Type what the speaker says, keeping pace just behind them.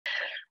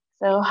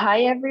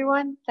Hi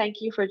everyone.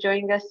 Thank you for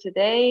joining us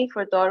today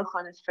for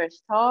Darukhan's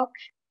first talk.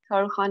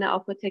 Darukhana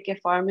Apotheke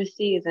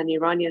Pharmacy is an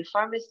Iranian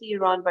pharmacy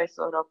run by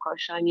Sohrab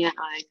Kashani and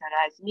Anita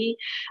Razmi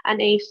and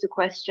aims to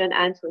question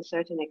and, to a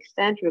certain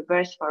extent,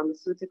 reverse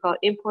pharmaceutical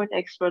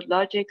import-export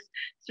logics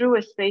through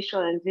a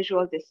spatial and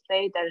visual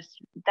display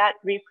that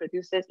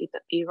reproduces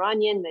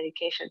Iranian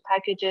medication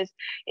packages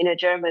in a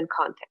German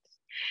context.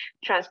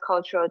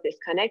 Transcultural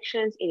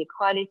disconnections,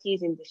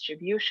 inequalities in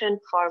distribution,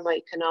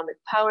 pharma-economic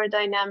power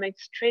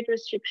dynamics, trade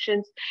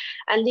restrictions,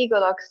 and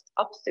legal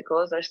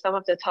obstacles are some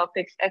of the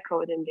topics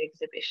echoed in the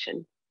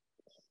exhibition.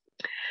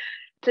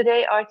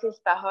 Today,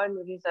 artists Bahar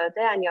Noorizadeh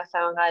and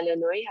Yasamin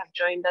Ghalehnoie have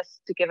joined us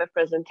to give a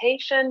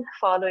presentation,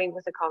 following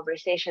with a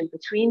conversation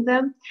between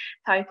them,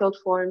 titled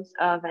Forms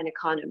of an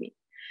Economy.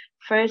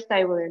 First,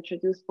 I will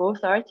introduce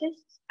both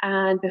artists,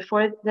 and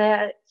before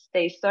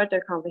they start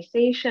their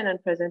conversation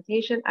and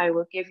presentation, I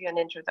will give you an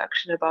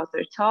introduction about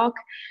their talk,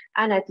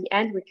 and at the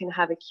end, we can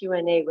have a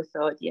Q&A with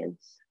the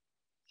audience.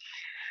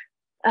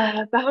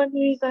 Bahar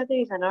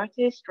Noorizadeh is an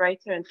artist,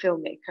 writer, and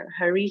filmmaker.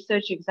 Her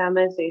research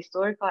examines the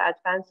historical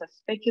advance of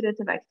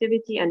speculative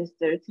activity and its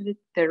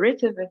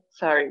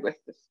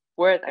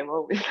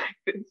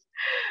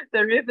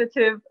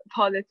derivative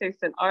politics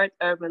and art,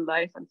 urban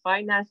life, and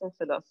finance and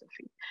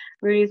philosophy.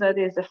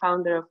 Noorizadeh is the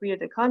founder of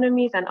Weird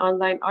Economies, an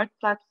online art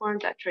platform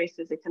that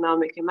traces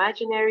economic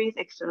imaginaries,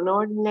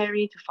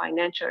 extraordinary to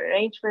financial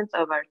arrangements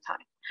of our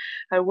time.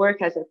 Her work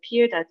has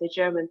appeared at the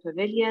German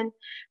Pavilion,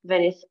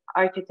 Venice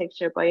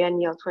Architecture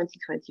Biennial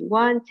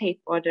 2021,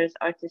 Tate Brothers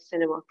Artist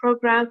Cinema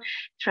Program,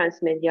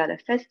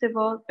 Transmediale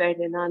Festival,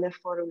 Berlinale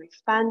Forum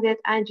Expanded,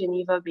 and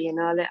Geneva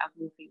Biennale of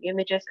Moving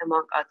Images,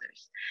 among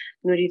others.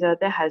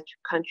 Noorizadeh has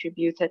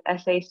contributed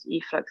essays to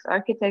Efflux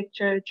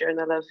Architecture,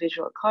 Journal of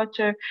Visual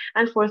Culture,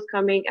 and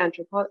forthcoming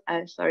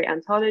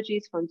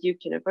anthologies from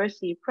Duke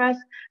University Press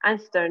and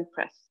Stern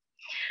Press.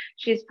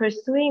 She is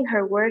pursuing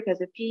her work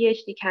as a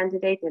PhD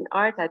candidate in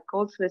art at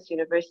Goldsmiths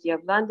University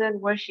of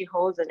London, where she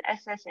holds an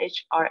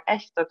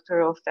SSHRS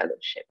doctoral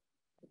fellowship.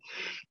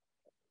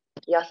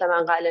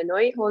 Yasamin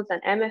Ghalehnoie holds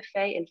an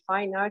MFA in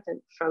Fine Art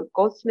from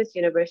Goldsmiths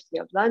University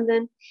of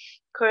London.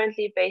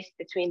 Currently based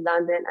between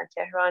London and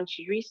Tehran,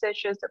 she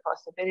researches the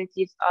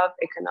possibilities of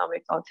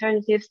economic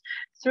alternatives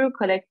through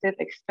collective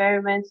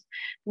experiments,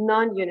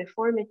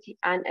 non-uniformity,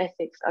 and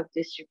ethics of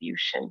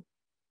distribution.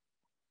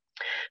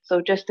 So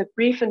just a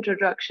brief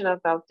introduction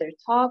about their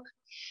talk.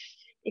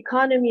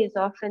 Economy is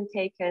often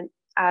taken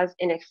as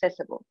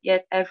inaccessible,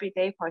 yet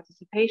everyday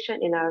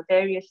participation in our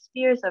various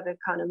spheres of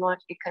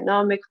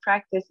economic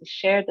practice is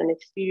shared and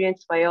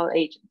experienced by all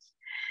agents.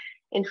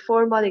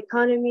 Informal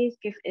economies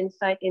give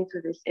insight into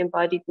this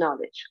embodied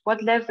knowledge.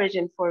 What leverage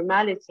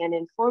informality and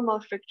informal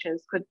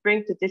frictions could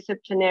bring to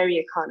disciplinary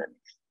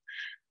economics?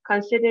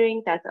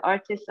 Considering that the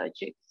artist's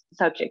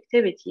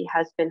subjectivity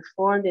has been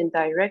formed in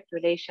direct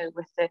relation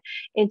with the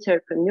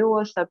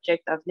entrepreneurial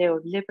subject of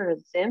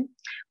neoliberalism,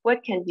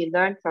 what can be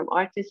learned from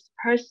artists'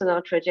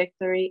 personal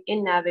trajectory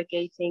in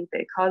navigating the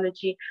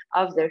ecology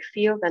of their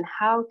field, and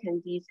how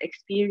can these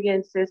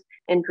experiences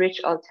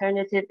enrich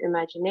alternative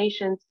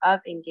imaginations of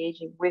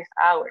engaging with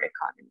our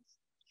economies?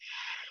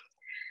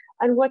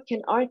 And what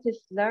can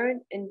artists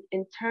learn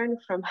in turn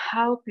from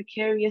how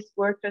precarious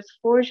workers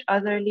forge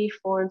otherly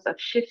forms of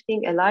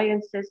shifting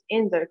alliances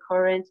in their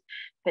current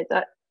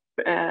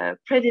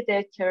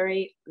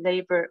predatory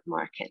labor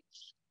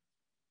markets?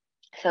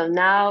 So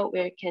now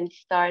we can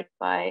start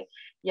by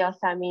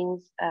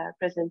Yasamin's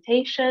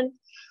presentation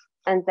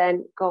and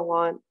then go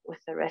on with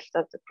the rest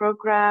of the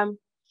program.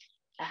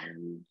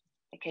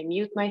 I can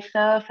mute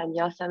myself, and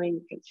Yasamin,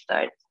 you can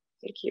start.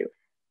 Thank you.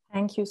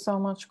 Thank you so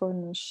much,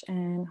 Golnoosh,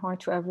 and hi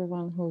to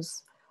everyone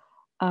who's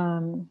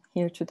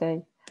here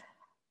today.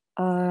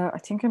 I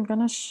think I'm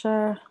gonna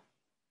share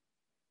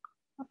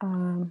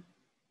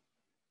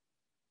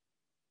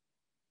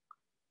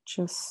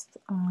just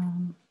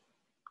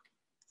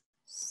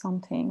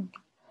something.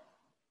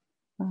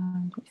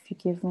 And if you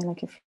give me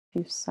like a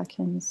few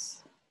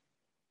seconds.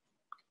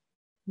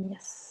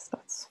 Yes,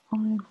 that's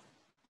fine.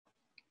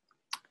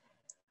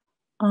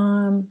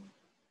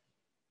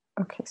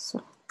 Okay,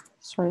 so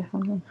sorry,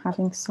 I'm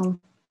having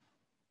some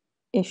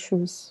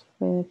issues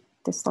with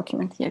this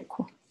document here.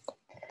 Cool.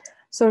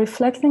 So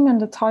reflecting on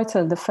the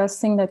title, the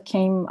first thing that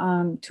came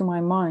to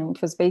my mind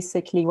was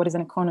basically, what is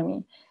an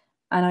economy?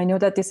 And I know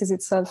that this is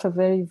itself a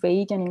very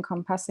vague and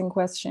encompassing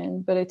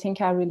question, but I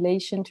think our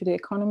relation to the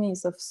economy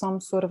is of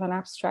some sort of an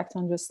abstract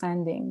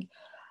understanding.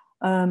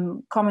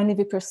 Commonly,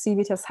 we perceive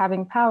it as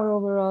having power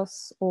over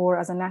us, or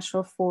as a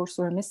natural force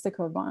or a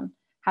mystical one,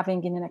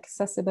 having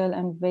inaccessible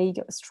and vague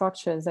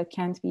structures that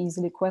can't be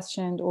easily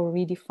questioned or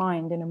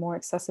redefined in a more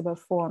accessible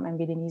form and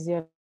with an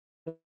easier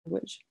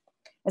language.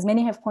 As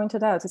many have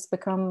pointed out, it's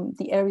become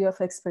the area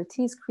of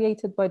expertise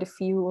created by the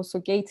few, also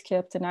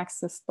gate-kept and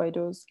accessed by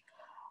those,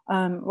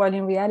 while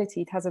in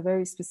reality, it has a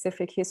very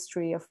specific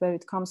history of where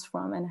it comes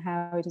from and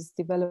how it is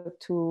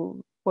developed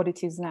to what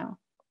it is now.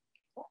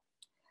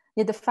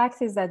 Yet the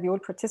fact is that we all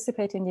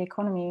participate in the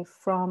economy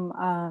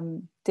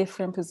from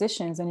different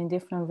positions and in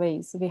different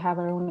ways. We have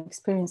our own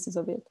experiences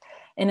of it.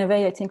 In a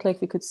way, I think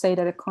like we could say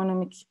that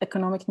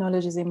economic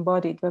knowledge is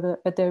embodied,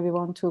 whether we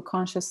want to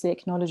consciously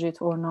acknowledge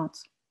it or not.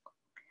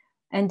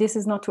 And this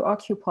is not to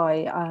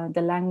occupy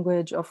the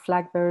language of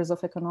flag bearers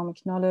of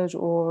economic knowledge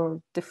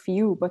or the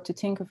few, but to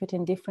think of it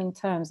in different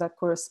terms that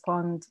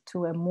correspond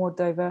to a more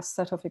diverse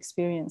set of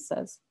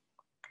experiences.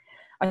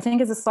 I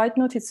think as a side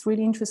note, it's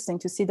really interesting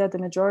to see that the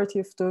majority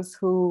of those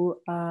who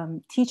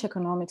teach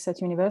economics at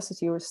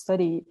university or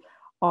study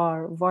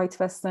are white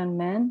Western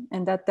men.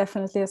 And that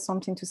definitely has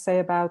something to say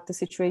about the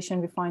situation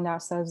we find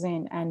ourselves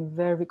in and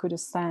where we could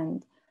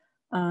stand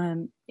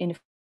in the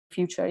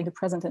future, in the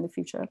present and the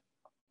future.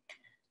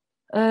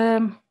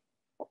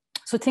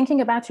 So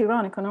thinking about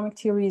Iran, economic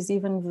theory is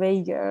even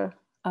vaguer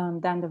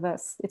than the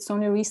West. It's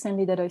only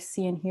recently that I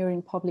see and hear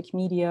in public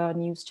media,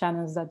 news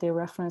channels, that they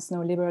reference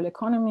neoliberal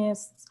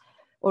economists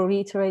or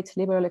reiterate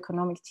liberal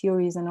economic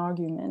theories and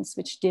arguments,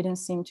 which didn't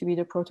seem to be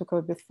the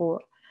protocol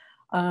before.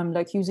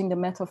 Like using the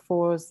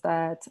metaphors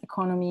that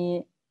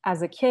economy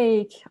as a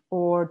cake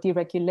or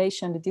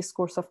deregulation, the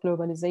discourse of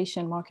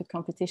globalization, market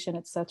competition,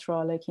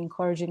 etc., like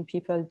encouraging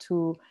people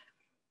to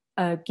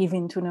give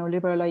in to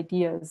neoliberal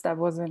ideas. That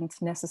wasn't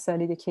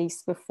necessarily the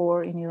case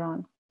before in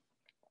Iran.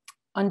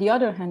 On the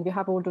other hand, we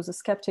have all those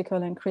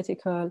skeptical and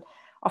critical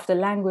of the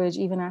language,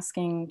 even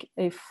asking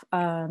if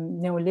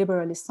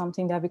neoliberal is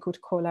something that we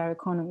could call our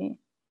economy.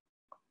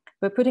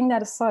 But putting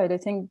that aside, I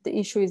think the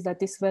issue is that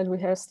this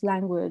well-rehearsed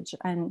language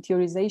and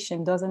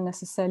theorization doesn't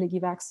necessarily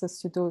give access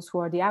to those who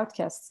are the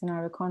outcasts in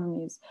our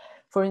economies.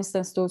 For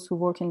instance, those who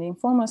work in the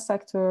informal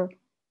sector,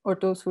 or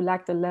those who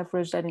lack the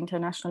leverage that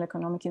international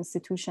economic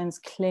institutions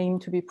claim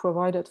to be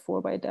provided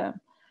for by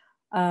them,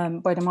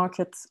 by the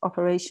market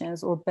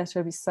operations, or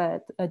better be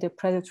said, the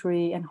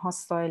predatory and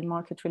hostile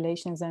market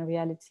relations and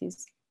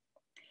realities.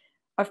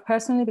 I've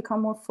personally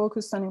become more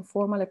focused on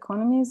informal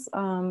economies,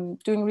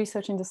 doing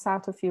research in the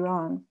south of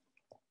Iran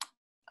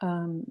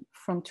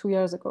from 2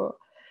 years ago.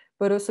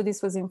 But also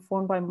this was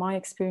informed by my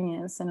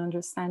experience and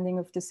understanding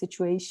of the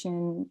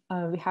situation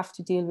we have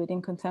to deal with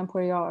in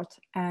contemporary art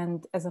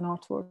and as an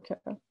art worker.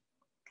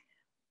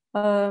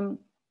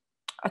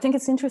 I think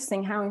it's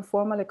interesting how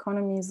informal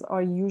economies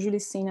are usually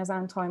seen as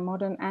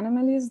anti-modern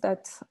anomalies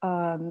that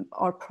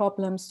are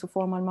problems to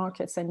formal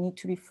markets and need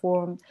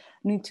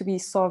to be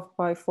solved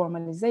by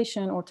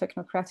formalization or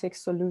technocratic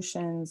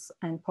solutions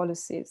and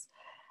policies.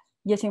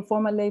 Yet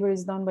informal labor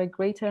is done by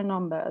greater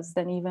numbers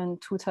than even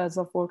 2/3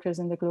 of workers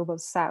in the global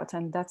south.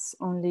 And that's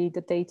only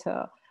the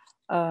data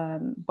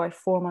by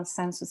formal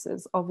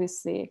censuses.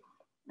 Obviously,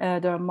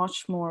 there are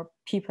much more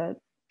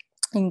people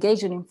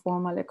engaged in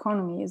informal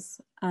economies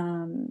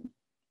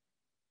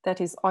that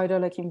is either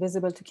like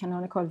invisible to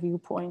canonical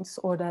viewpoints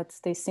or that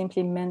they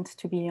simply meant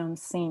to be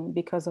unseen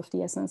because of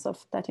the essence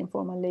of that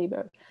informal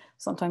labor,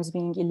 sometimes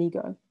being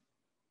illegal.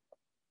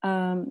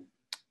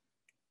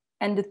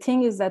 And the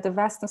thing is that the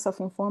vastness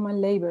of informal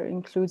labor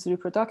includes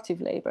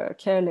reproductive labor,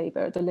 care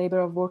labor, the labor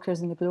of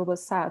workers in the global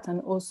south, and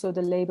also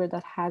the labor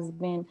that has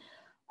been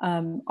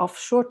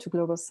offshore to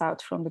global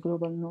south from the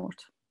global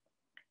north.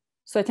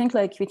 So I think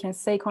like we can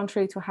say,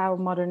 contrary to how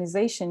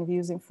modernization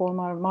views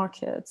informal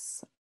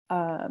markets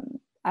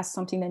as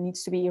something that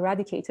needs to be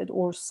eradicated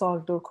or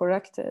solved or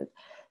corrected,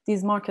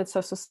 these markets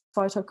are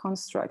societal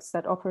constructs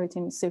that operate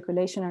in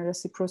circulation and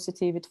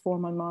reciprocity with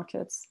formal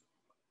markets.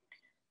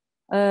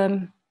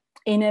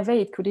 In a way,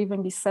 it could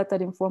even be said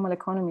that informal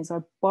economies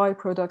are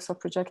byproducts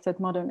of projected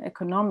modern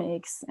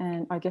economics,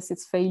 and I guess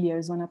its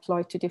failures when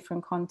applied to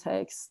different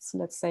contexts,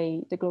 let's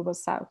say the global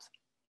south.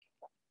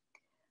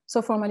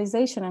 So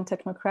formalization and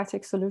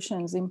technocratic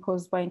solutions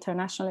imposed by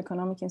international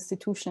economic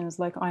institutions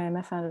like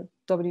IMF and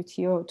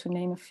WTO, to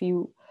name a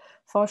few,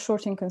 fall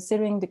short in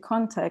considering the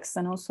context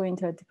and also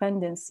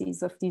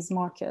interdependencies of these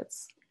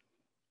markets.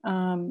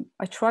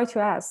 I try to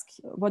ask,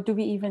 what do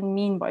we even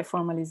mean by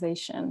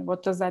formalization?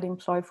 What does that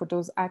imply for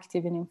those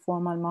active in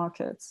informal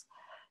markets?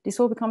 This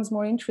all becomes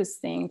more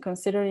interesting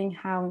considering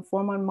how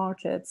informal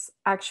markets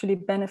actually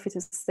benefit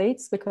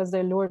states because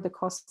they lower the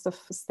cost of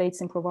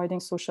states in providing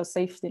social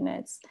safety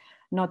nets,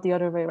 not the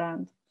other way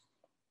around.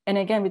 And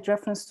again, with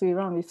reference to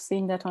Iran, we've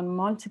seen that on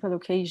multiple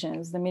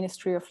occasions, the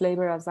Ministry of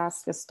Labor has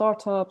asked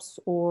startups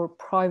or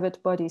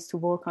private bodies to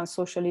work on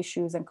social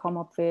issues and come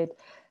up with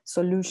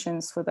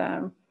solutions for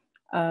them.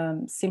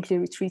 Simply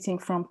retreating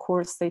from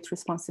core state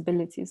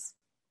responsibilities.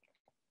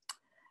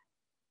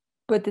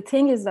 But the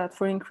thing is that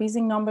for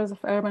increasing numbers of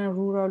urban and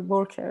rural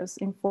workers,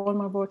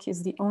 informal work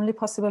is the only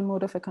possible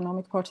mode of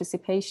economic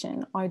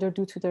participation, either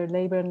due to their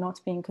labor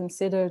not being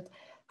considered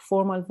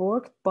formal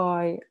work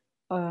by,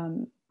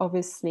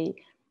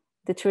 obviously,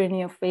 the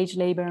tyranny of wage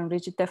labor and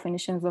rigid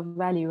definitions of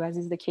value, as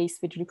is the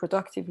case with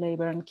reproductive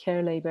labor and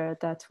care labor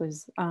that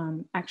was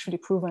actually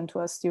proven to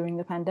us during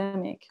the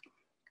pandemic,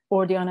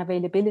 or the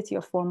unavailability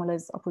of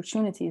formalized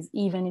opportunities,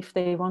 even if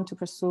they want to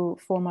pursue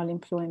formal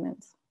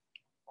employment.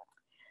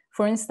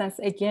 For instance,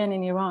 again,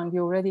 in Iran, we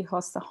already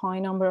host a high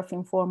number of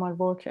informal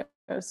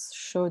workers,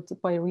 showed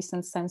by a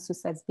recent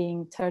census as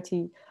being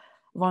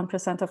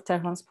 1% of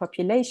Tehran's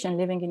population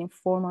living in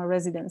informal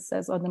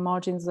residences on the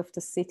margins of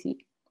the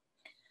city.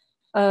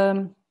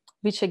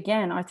 Which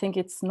again, I think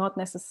it's not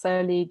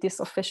necessarily this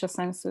official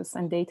census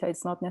and data,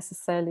 it's not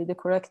necessarily the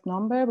correct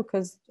number,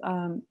 because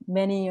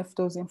many of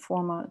those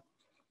informal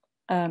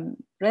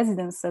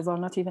residences are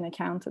not even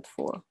accounted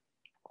for.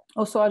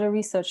 Also, other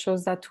research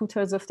shows that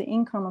 2/3 of the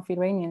income of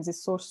Iranians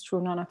is sourced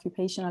through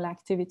non-occupational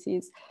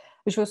activities,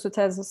 which also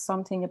tells us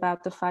something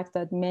about the fact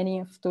that many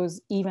of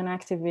those even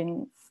active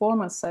in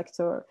formal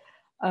sector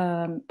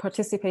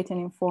participate in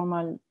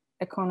informal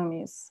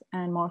economies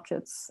and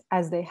markets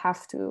as they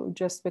have to,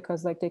 just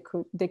because like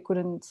they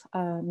couldn't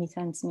meet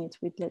ends meet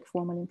with like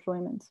formal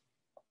employment.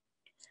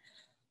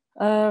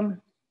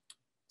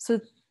 So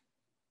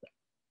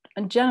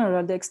in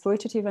general, the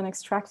exploitative and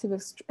extractive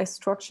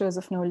structures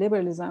of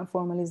neoliberalism,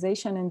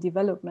 formalization, and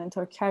development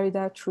are carried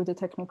out through the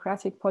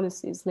technocratic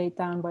policies laid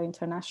down by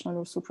international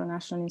or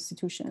supranational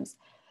institutions.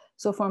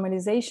 So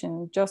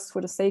formalization, just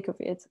for the sake of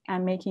it,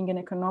 and making an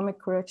economic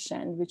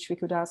correction, which we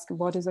could ask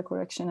what is a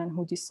correction and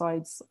who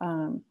decides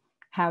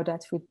how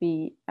that would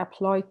be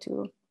applied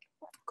to,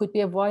 could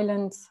be a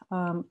violent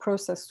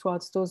process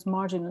towards those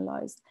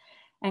marginalized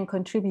and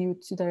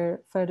contribute to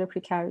their further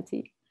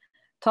precarity.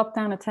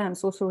 Top-down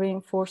attempts also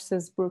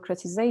reinforces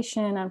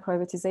bureaucratization and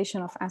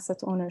privatization of asset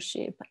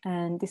ownership.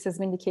 And this has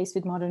been the case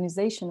with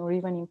modernization or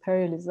even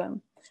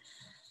imperialism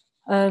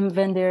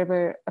when they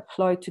were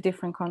applied to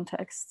different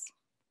contexts.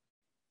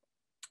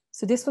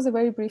 So this was a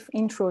very brief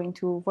intro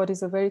into what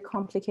is a very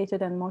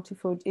complicated and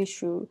multifold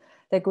issue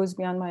that goes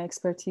beyond my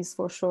expertise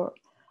for sure.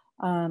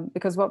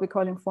 Because what we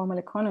call informal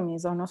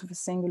economies are not of a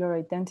singular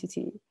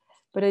identity.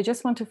 But I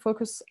just want to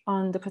focus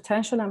on the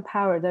potential and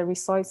power that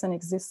resides and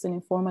exists in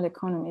informal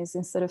economies,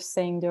 instead of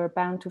saying they are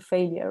bound to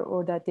failure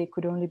or that they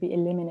could only be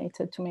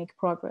eliminated to make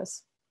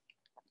progress.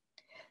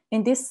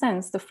 In this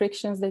sense, the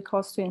frictions they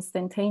cause to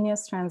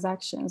instantaneous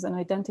transactions, an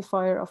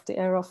identifier of the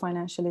era of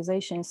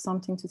financialization, is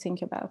something to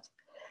think about.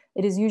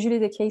 It is usually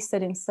the case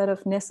that instead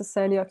of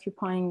necessarily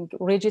occupying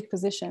rigid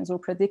positions or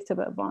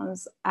predictable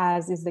ones,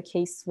 as is the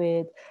case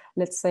with,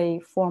 let's say,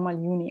 formal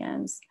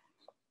unions,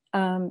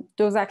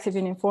 those active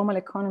in informal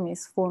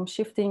economies form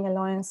shifting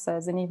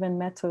alliances and even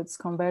methods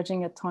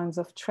converging at times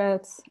of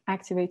threat,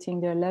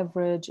 activating their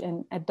leverage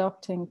and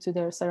adapting to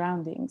their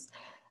surroundings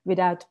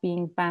without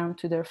being bound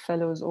to their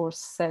fellows or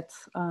set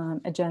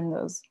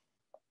agendas.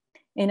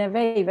 In a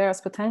way, whereas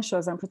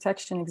potentials and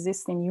protection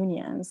exist in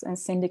unions and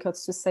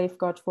syndicates to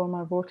safeguard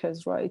formal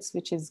workers' rights,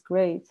 which is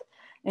great,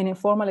 in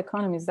informal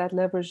economies that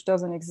leverage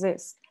doesn't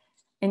exist.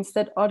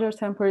 Instead, other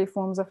temporary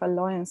forms of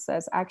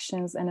alliances,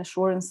 actions, and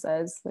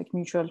assurances, like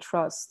mutual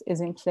trust, is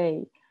in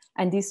play.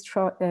 And these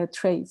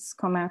traits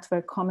come out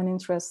where common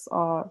interests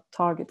are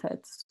targeted.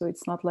 So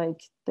it's not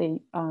like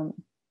they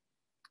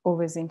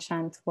always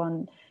enchant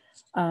one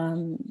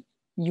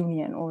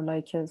union or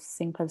like a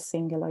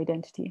single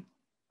identity.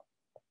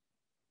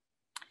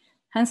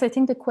 Hence, I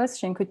think the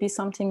question could be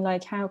something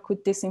like, how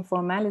could this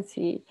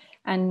informality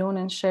and known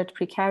and shared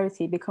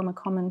precarity become a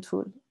common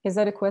tool? Is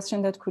that a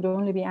question that could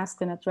only be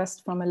asked and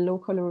addressed from a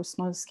local or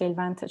small scale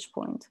vantage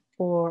point?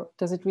 Or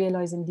does it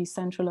realize in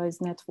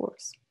decentralized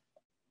networks?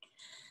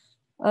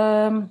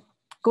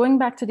 Going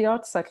back to the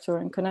arts sector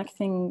and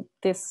connecting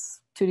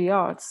this to the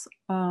arts,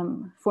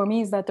 for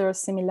me is that there are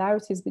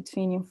similarities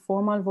between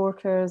informal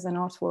workers and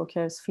art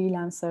workers,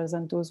 freelancers,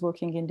 and those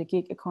working in the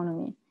gig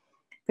economy.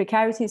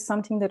 Precarity is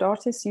something that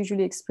artists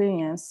usually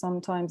experience,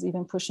 sometimes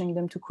even pushing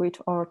them to quit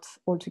art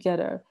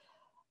altogether.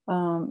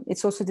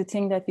 It's also the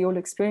thing that we all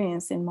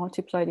experience in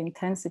multiplied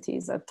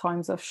intensities at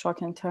times of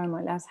shock and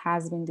turmoil, as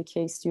has been the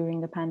case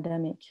during the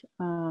pandemic.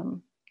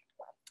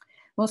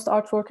 Most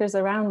art workers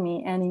around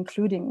me, and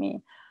including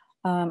me,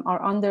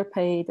 are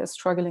underpaid, are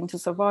struggling to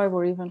survive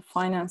or even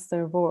finance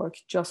their work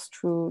just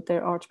through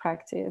their art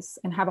practice,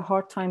 and have a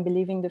hard time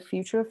believing the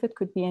future of it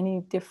could be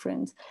any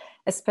different,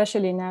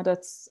 especially now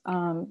that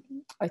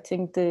I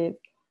think the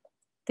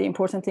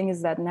important thing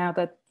is that now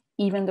that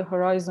even the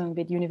horizon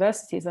with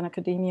universities and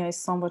academia is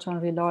somewhat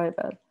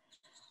unreliable.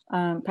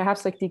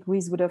 Perhaps like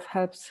degrees would have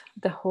helped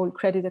the whole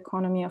credit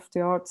economy of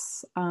the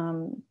arts,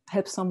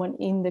 help someone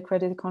in the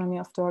credit economy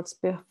of the arts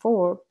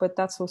before, but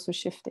that's also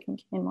shifting,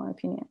 in my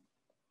opinion.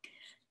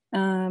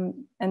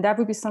 And that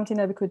would be something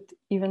that we could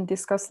even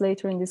discuss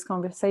later in this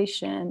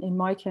conversation. In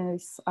my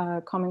case,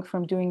 coming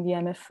from doing the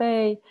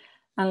MFA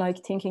and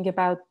like thinking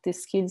about the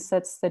skill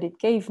sets that it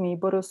gave me,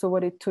 but also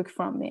what it took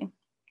from me.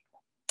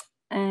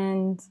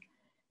 And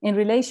in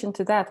relation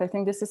to that, I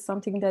think this is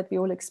something that we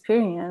all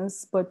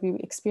experience, but we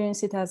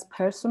experience it as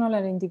personal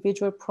and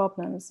individual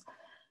problems,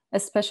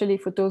 especially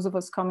for those of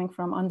us coming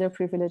from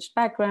underprivileged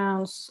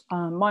backgrounds,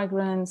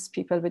 migrants,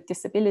 people with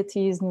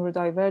disabilities,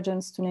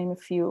 neurodivergence, to name a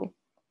few.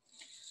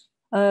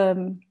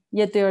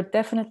 Yet they are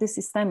definitely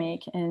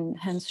systemic and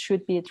hence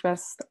should be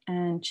addressed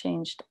and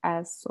changed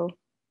as so.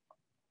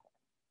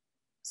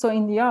 So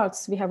in the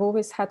arts, we have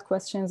always had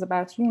questions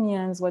about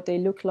unions, what they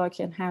look like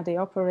and how they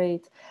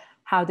operate,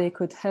 how they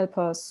could help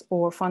us,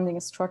 or funding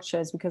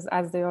structures, because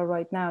as they are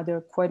right now,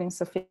 they're quite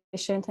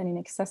insufficient and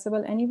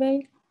inaccessible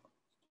anyway.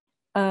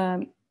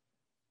 But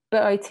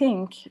I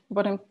think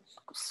what I'm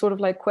sort of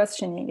like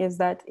questioning is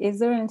that, is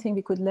there anything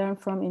we could learn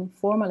from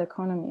informal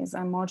economies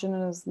and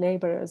marginalized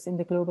laborers in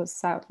the global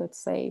south, let's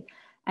say,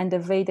 and the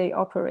way they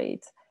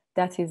operate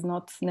that is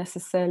not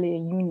necessarily a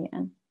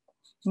union?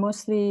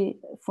 Mostly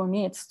for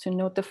me, it's to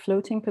note the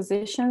floating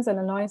positions and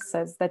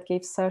alliances that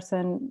gave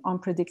certain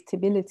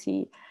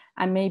unpredictability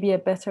and maybe a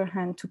better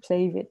hand to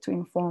play with to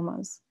inform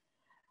us.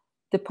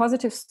 The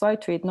positive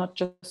side to it, not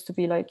just to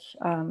be like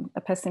a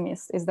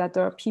pessimist, is that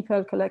there are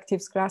people,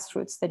 collectives,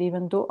 grassroots that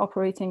even though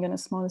operating on a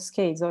small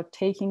scale are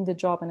taking the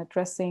job and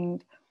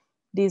addressing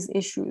these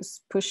issues,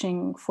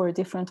 pushing for a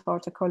different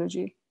art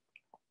ecology.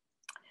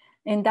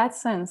 In that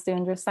sense, they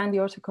understand the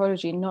art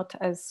ecology not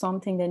as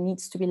something that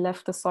needs to be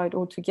left aside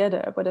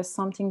altogether, but as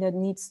something that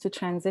needs to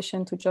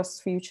transition to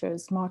just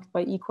futures marked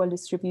by equal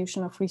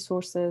distribution of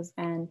resources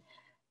and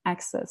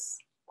access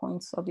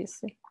points,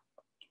 obviously.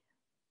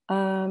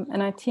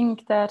 And I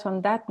think that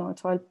on that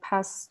note, I'll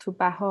pass to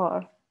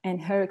Bahar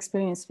and her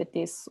experience with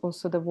this,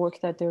 also the work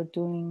that they're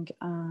doing,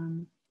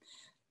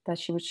 that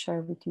she would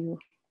share with you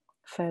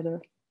further.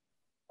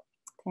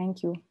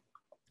 Thank you.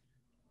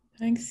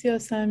 Thanks,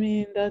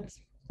 Yasamin.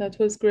 That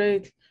was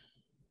great.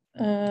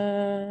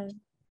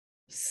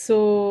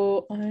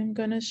 So I'm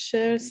gonna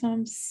share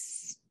some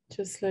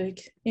just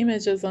like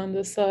images on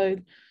the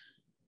side.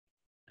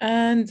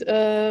 And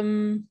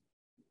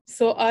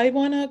so I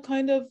wanna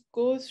kind of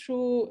go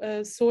through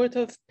a sort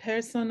of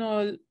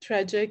personal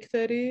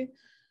trajectory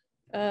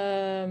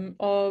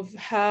of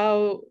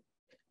how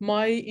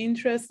my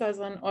interest as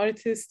an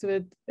artist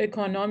with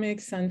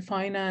economics and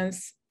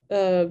finance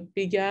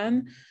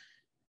began.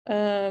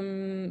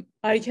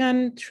 I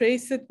can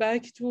trace it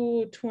back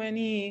to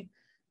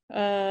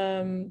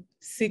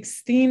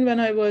 2016 when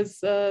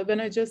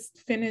I just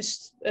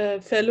finished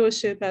a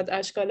fellowship at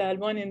Ashkal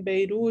Alwan in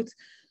Beirut,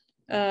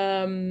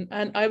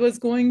 and I was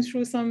going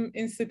through some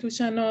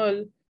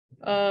institutional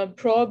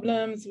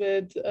problems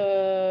with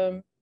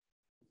around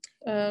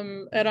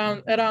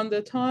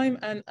the time,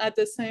 and at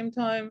the same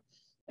time,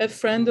 a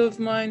friend of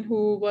mine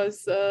who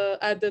was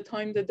at the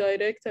time the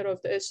director of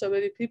the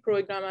HWP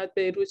program at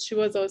Beirut, she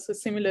was also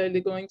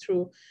similarly going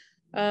through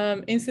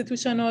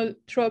institutional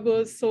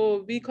troubles.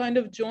 So we kind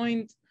of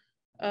joined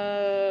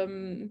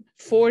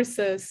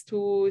forces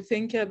to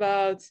think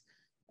about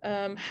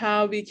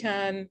how we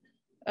can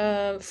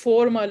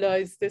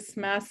formalize this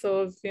mass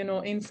of,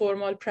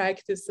 informal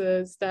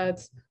practices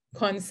that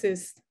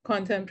consist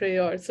contemporary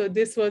art. So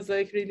this was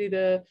like really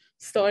the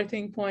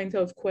starting point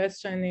of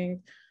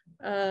questioning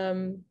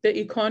the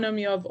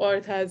economy of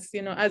art as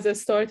a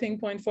starting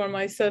point for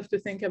myself to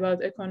think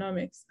about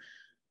economics.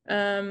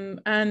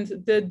 And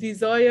the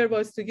desire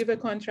was to give a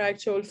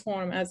contractual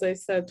form, as I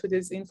said, to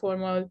this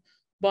informal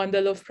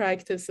bundle of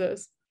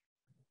practices.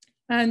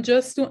 And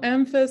just to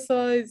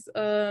emphasize,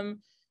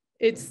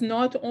 it's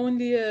not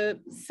only a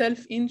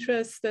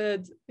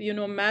self-interested,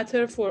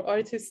 matter for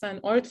artists and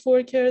art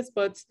workers,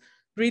 but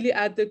really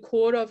at the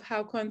core of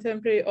how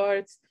contemporary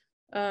art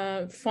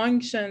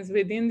functions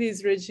within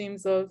these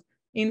regimes of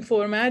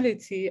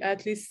informality,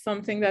 at least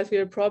something that we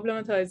are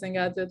problematizing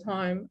at the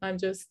time. I'm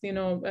just,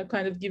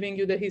 kind of giving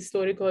you the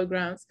historical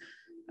grounds.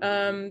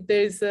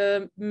 There's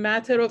a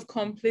matter of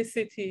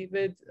complicity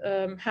with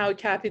how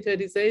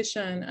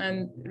capitalization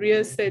and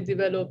real estate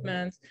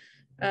development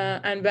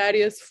and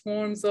various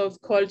forms of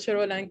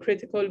cultural and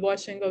critical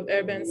washing of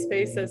urban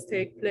spaces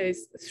take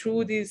place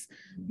through these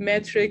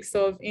metrics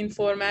of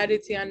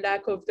informality and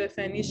lack of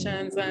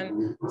definitions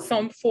and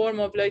some form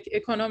of like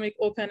economic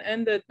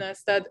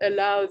open-endedness that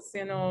allows,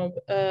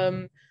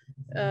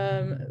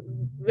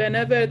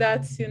 whenever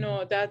that's,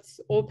 that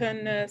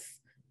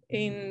openness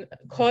in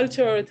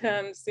cultural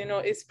terms,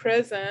 is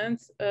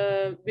present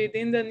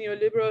within the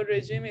neoliberal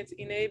regime, it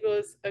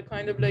enables a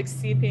kind of like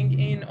seeping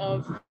in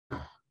of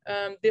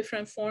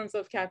different forms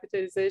of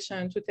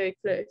capitalization to take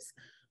place.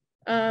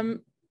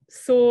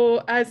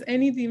 So as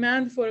any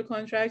demand for a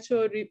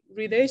contractual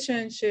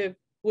relationship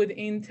would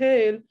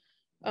entail,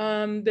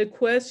 the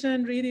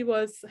question really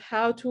was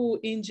how to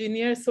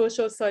engineer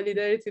social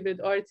solidarity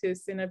with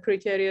artists in a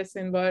precarious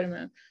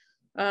environment,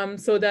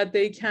 so that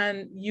they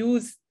can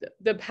use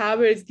the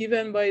powers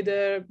given by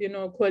their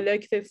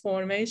collective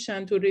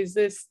formation to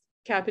resist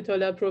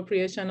capital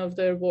appropriation of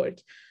their work.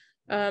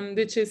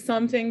 Which is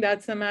something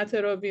that's a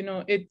matter of,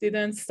 it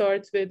didn't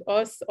start with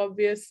us.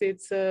 Obviously,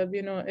 it's,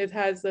 it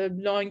has a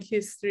long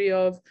history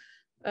of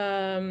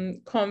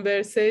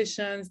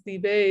conversations,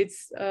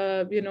 debates,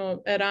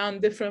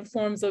 around different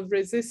forms of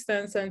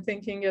resistance and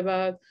thinking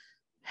about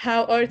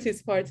how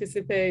artists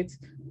participate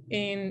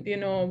in,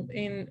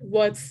 in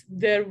what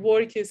their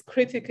work is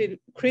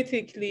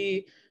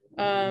critically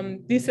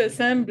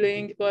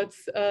disassembling, but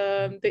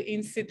the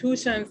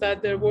institutions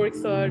that their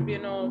works are,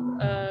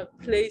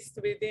 placed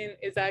within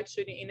is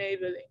actually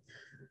enabling.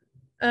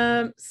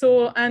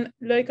 So, and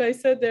like I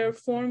said, there are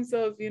forms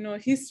of,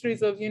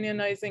 histories of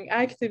unionizing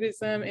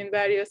activism in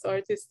various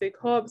artistic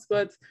hubs,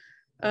 but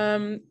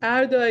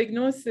our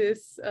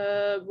diagnosis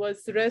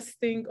was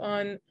resting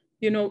on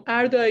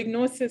our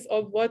diagnosis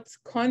of what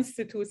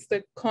constitutes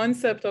the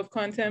concept of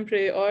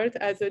contemporary art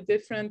as a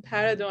different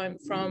paradigm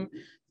from,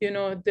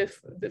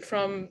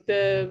 from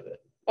the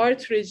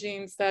art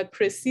regimes that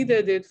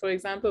preceded it, for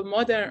example,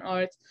 modern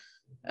art,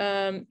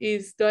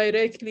 is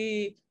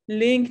directly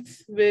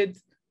linked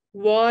with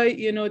why,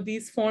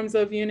 these forms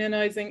of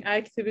unionizing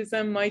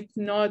activism might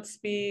not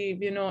be,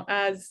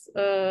 as,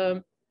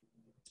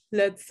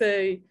 let's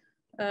say,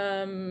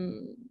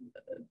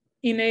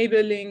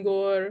 enabling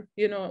or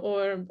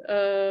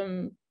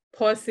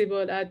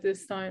possible at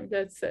this time,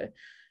 let's say.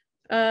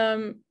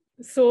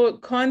 So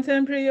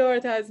contemporary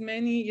art, as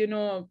many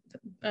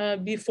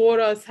before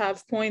us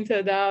have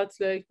pointed out,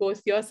 like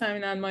both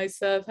Yasamin and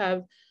myself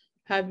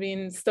have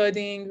been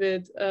studying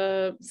with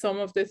some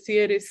of the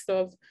theorists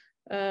of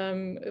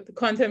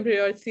contemporary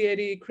art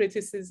theory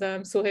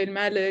criticism, Sohail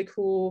Malik,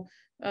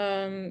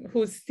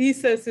 whose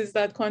thesis is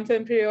that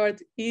contemporary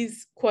art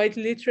is quite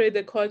literally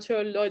the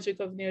cultural logic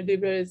of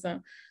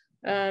neoliberalism.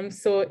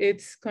 So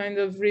it kind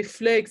of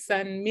reflects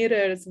and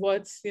mirrors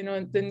what the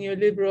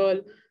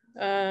neoliberal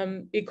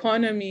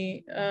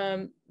economy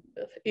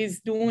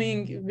is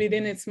doing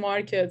within its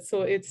market.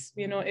 So it's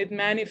it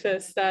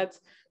manifests that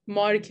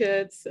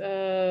market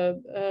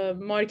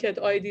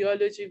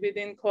ideology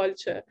within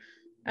culture.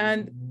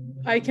 And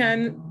I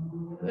can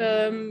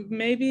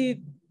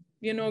maybe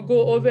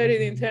go over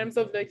it in terms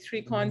of like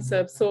three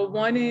concepts. So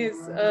one is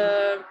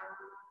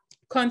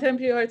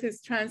contemporary art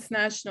is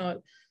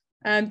transnational,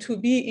 and to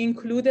be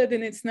included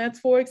in its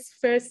networks,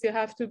 first you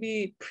have to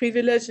be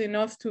privileged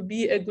enough to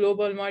be a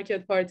global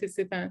market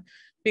participant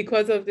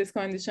because of this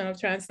condition of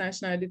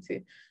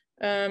transnationality.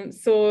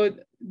 So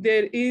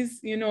there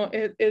is,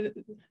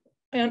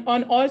 and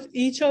on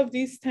each of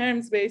these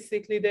terms,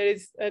 basically, there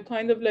is a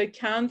kind of like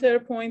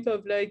counterpoint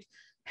of like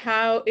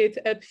how it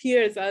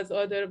appears as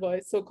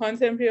otherwise. So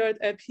contemporary art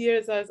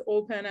appears as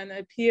open and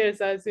appears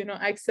as,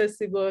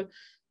 accessible,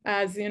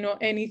 as,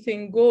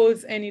 anything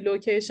goes, any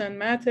location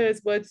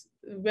matters. But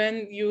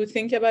when you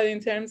think about it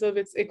in terms of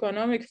its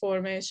economic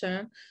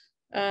formation,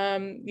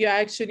 you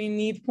actually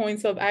need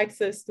points of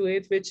access to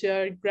it, which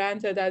are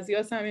granted, as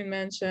Yasamin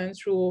mentioned,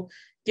 through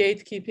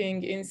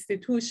gatekeeping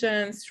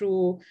institutions,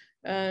 through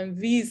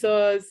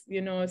visas,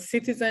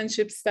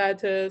 citizenship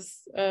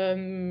status,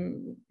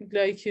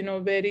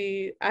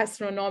 very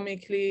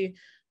astronomically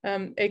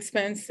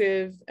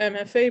expensive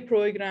MFA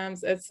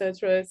programs,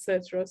 etc.,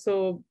 etc.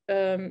 So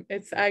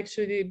it's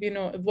actually,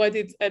 what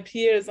it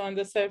appears on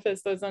the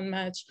surface doesn't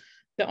match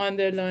the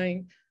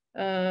underlying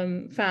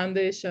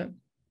foundation.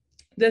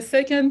 The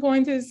second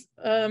point is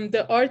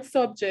the art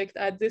subject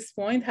at this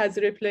point has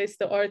replaced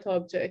the art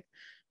object.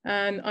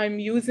 And I'm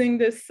using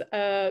this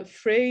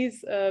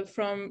phrase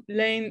from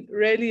Lane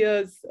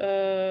Relia's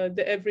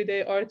The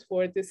Everyday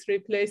Artwork, this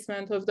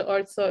replacement of the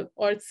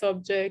art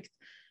subject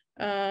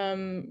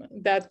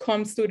that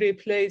comes to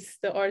replace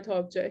the art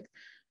object.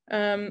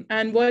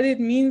 And what it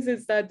means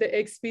is that the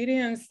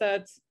experience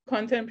that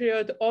contemporary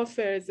art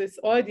offers its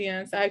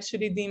audience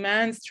actually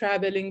demands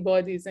traveling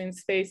bodies in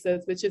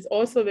spaces, which is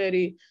also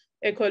very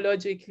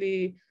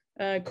ecologically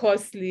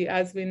costly,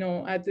 as we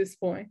know at this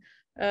point.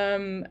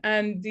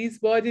 And these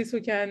bodies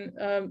who can,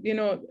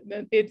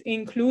 it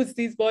includes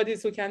these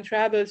bodies who can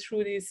travel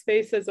through these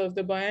spaces of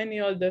the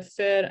biennial, the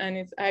fair, and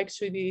it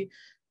actually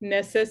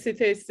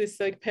necessitates this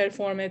like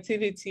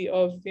performativity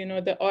of,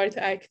 the art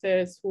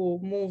actors who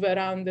move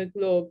around the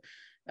globe,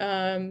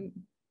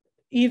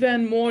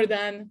 even more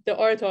than the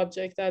art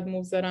object that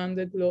moves around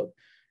the globe.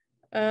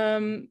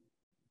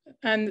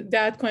 And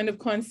that kind of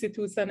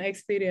constitutes an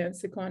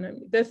experience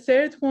economy. The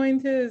third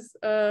point is,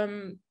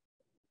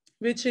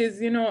 which is,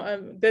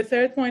 the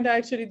third point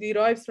actually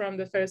derives from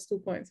the first 2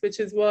 points, which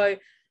is why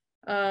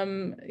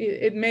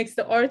it makes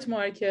the art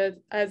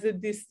market as a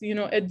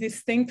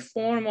distinct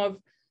form of,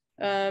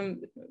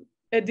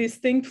 a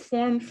distinct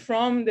form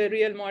from the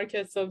real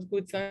markets of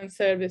goods and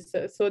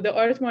services. So the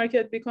art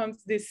market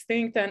becomes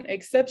distinct and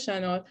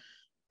exceptional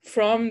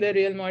from the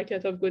real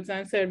market of goods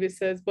and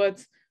services,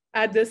 but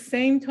at the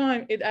same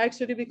time, it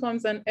actually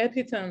becomes an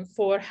epitome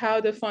for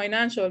how the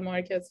financial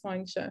markets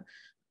function,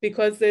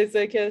 because there's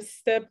like a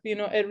step,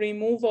 a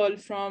removal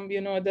from,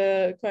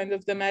 the kind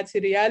of the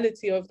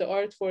materiality of the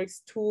artworks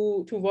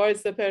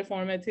towards the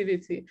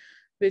performativity,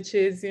 which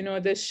is,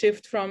 the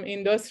shift from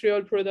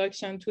industrial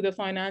production to the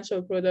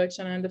financial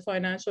production and the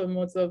financial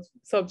modes of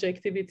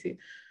subjectivity.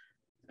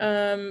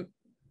 And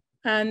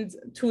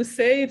to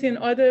say it in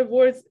other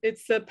words,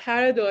 it's a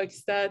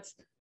paradox that,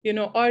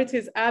 art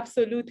is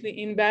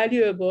absolutely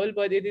invaluable,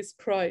 but it is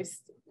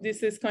priced.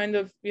 This is kind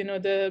of,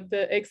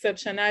 the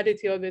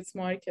exceptionality of its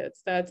market,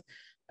 that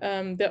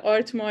the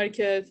art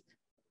market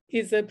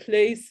is a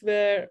place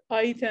where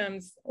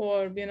items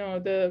or,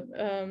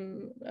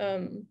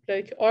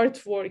 like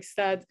artworks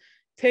that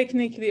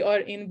technically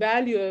are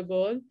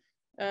invaluable,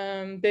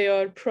 they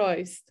are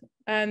priced.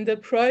 And the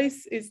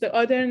price is the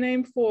other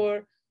name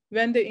for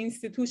when the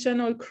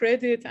institutional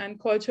credit and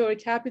cultural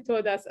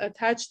capital that's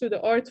attached to the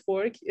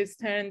artwork is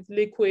turned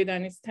liquid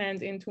and is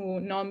turned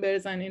into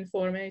numbers and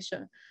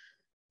information.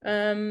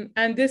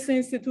 And this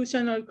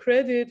institutional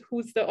credit,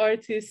 who's the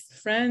artist's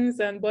friends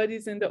and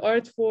bodies in the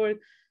art world,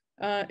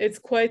 it's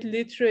quite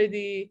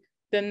literally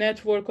the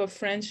network of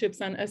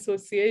friendships and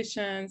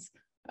associations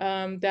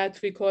that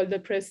we call the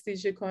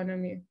prestige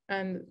economy.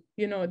 And,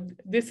 you know,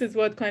 this is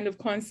what kind of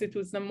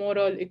constitutes the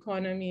moral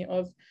economy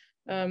of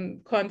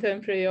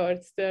contemporary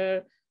arts.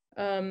 There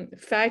are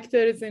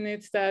factors in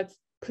it that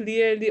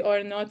clearly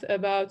are not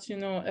about, you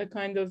know, a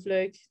kind of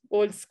like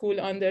old school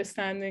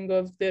understanding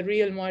of the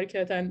real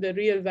market and the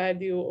real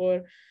value,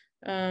 or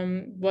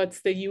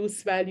what's the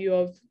use value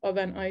of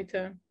an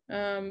item.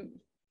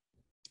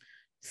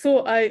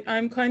 So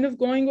I'm kind of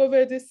going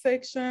over this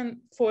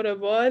section for a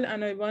while,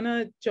 and I want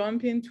to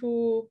jump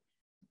into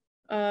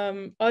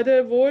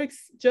other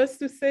works, just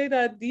to say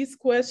that these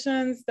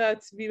questions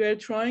that we were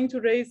trying to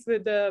raise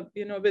with the,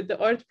 you know, with the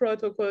art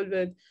protocol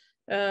with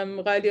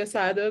Ghalia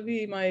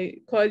Saadawi, my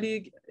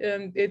colleague,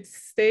 it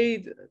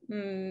stayed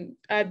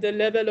at the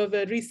level of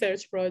a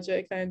research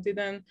project and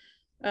didn't,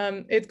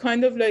 it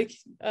kind of like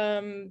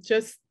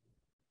just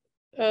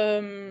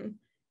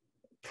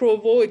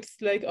provokes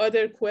like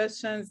other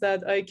questions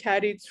that I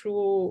carried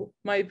through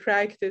my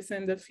practice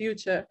in the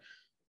future.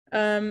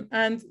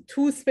 And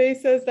two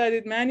spaces that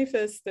it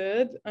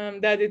manifested,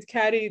 that it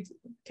carried,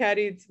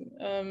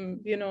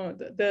 you know,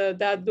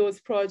 that those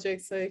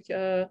projects like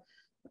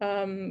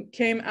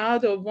came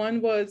out of.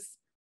 One was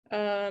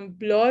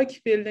block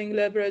building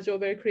leverage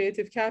over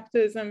creative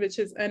capitalism, which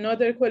is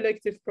another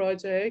collective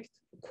project,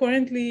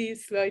 currently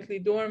slightly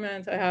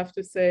dormant, I have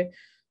to say,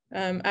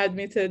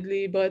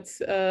 admittedly, but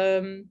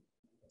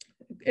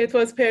it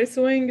was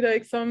pursuing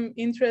like some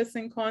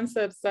interesting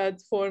concepts that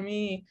for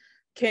me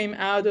came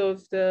out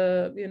of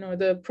the, you know,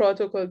 the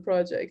protocol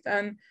project.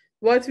 And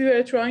what we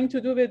were trying to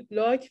do with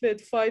Block,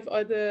 with 5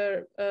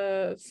 other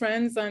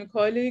friends and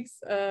colleagues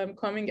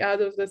coming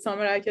out of the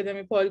Summer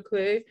Academy Paul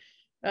Klee,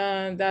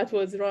 that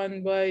was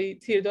run by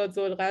Tirdad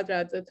Zolqadr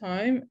at the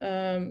time,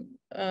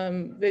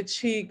 which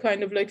he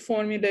kind of like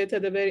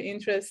formulated a very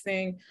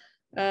interesting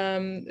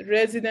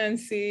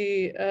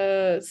residency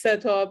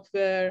setup,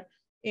 where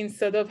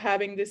instead of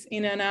having this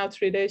in and out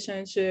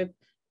relationship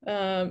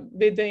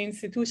with the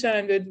institution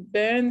and with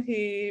Bern,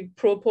 he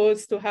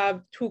proposed to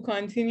have 2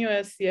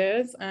 continuous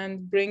years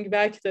and bring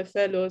back the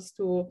fellows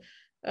to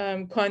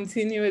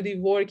continually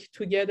work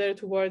together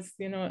towards,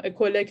 you know, a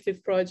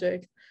collective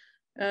project.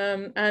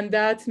 And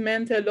that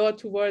meant a lot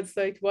towards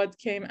like what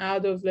came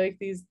out of like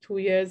these 2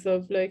 years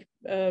of like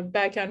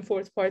back and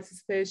forth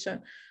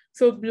participation.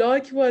 So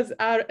Block was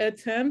our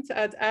attempt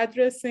at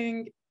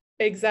addressing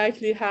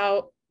exactly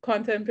how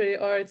contemporary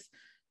arts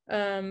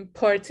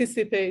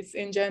participates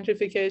in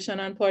gentrification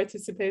and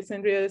participates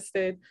in real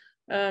estate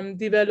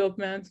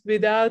development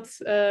without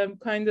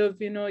kind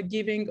of, you know,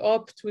 giving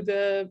up to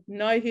the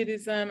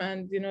nihilism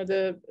and, you know,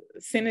 the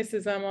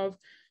cynicism of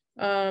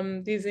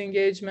these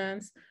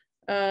engagements,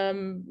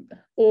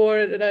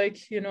 or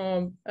like, you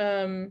know,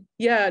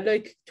 yeah,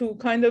 like to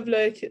kind of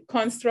like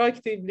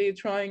constructively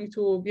trying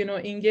to, you know,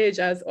 engage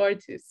as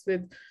artists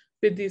with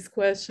these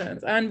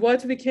questions. And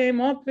what we came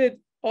up with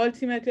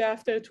ultimately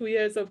after 2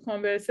 years of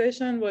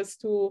conversation was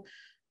to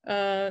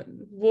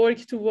work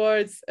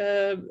towards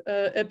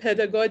a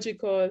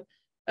pedagogical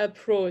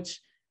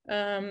approach,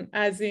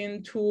 as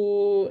in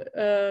to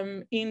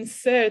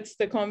insert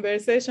the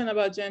conversation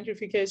about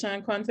gentrification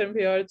and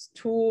contemporary arts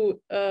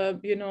to,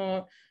 you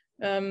know,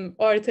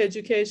 art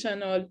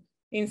educational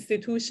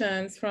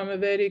institutions from a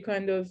very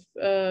kind of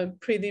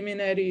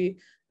preliminary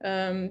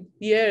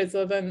years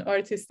of an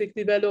artistic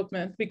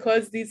development,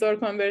 because these are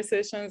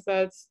conversations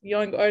that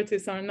young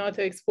artists are not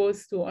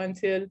exposed to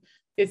until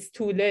it's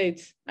too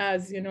late,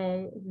 as, you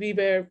know, we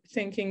were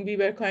thinking we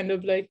were kind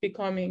of like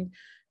becoming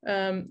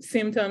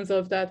symptoms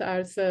of that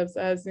ourselves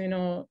as, you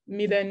know,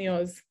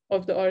 millennials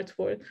of the art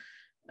world.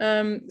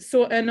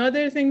 So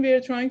another thing we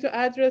are trying to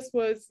address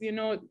was, you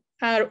know,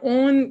 our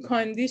own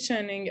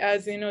conditioning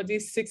as, you know,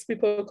 these 6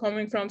 people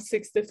coming from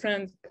 6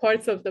 different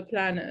parts of the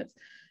planet,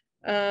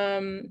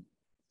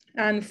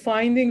 and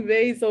finding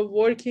ways of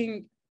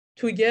working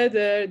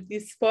together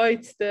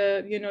despite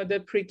the, you know,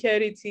 the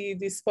precarity,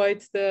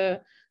 despite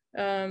the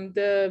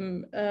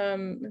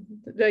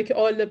like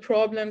all the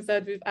problems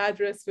that we've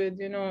addressed with,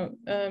 you know,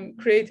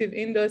 creative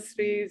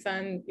industries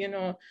and, you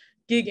know,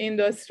 gig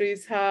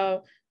industries,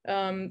 how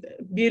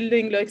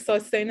building like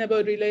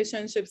sustainable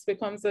relationships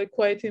becomes like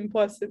quite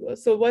impossible.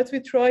 So what we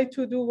tried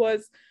to do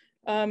was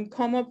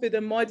come up with a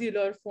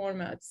modular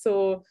format.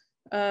 So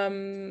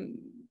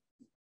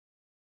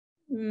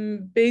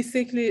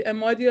basically a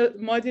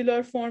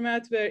modular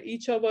format where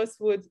each of us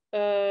would,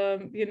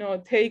 you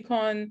know, take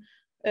on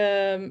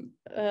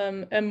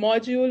a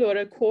module or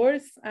a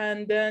course,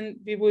 and then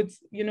we would,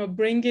 you know,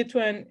 bring it to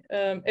an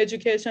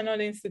educational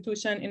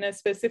institution in a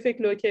specific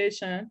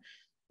location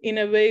in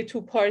a way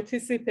to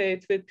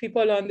participate with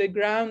people on the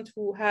ground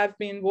who have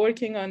been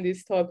working on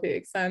these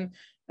topics, and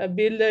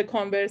build a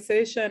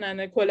conversation and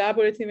a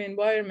collaborative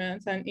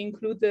environment, and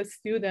include the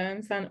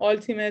students, and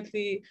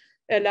ultimately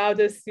allow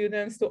the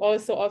students to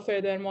also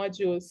offer their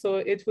modules. So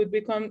it would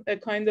become a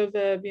kind of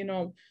a, you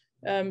know,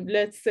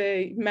 let's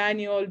say,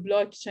 manual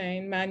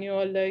blockchain,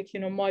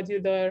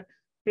 modular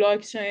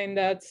blockchain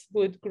that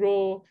would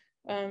grow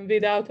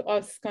without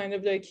us kind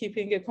of like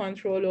keeping a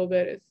control over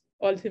it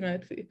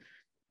ultimately.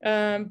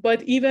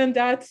 But even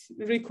that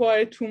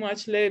required too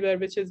much labor,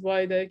 which is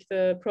why like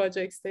the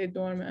project stayed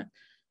dormant.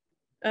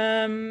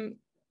 Can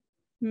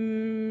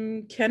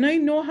I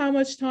know how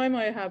much time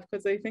I have?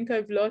 Because I think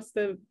I've lost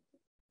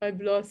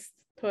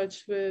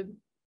touch with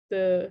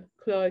the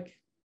clock,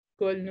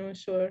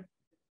 Golnoosh or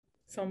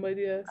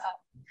somebody else.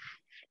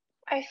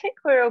 I think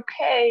we're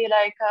okay.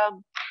 Like,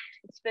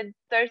 it's been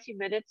 30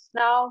 minutes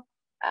now,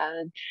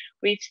 and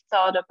we've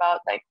thought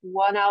about like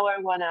 1 hour,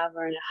 1.5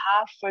 hours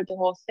for the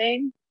whole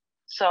thing.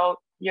 So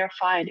you're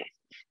fine.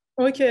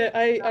 Okay,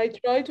 I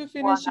try to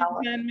finish 1 in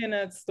hour. 10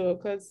 minutes though,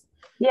 because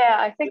yeah,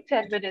 I think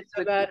 10 minutes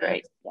would be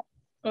great. Yeah.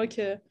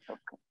 Okay.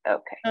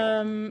 Okay.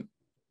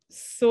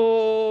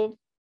 So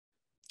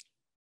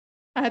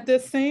at the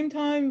same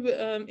time,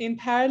 in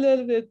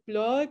parallel with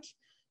blog,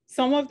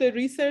 some of the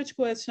research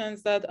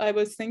questions that I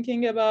was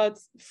thinking about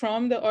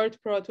from the art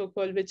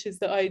protocol, which is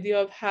the idea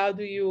of how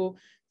do you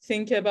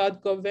think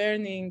about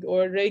governing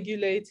or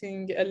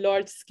regulating a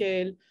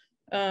large-scale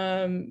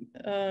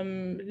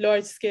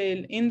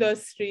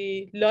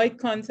industry like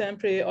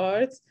contemporary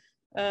art,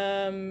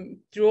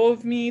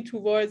 drove me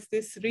towards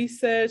this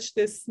research,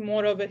 this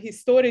more of a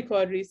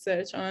historical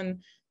research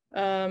on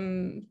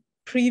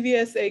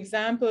previous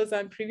examples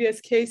and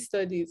previous case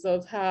studies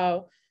of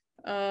how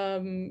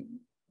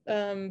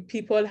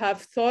people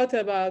have thought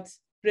about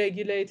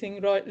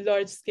regulating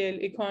large-scale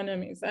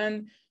economies.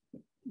 And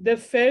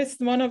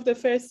one of the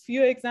first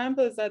few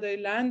examples that I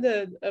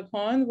landed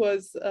upon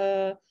was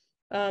the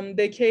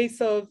case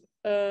of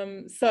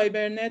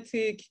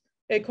cybernetic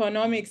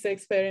economics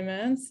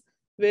experiments,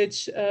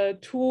 which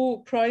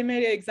two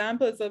primary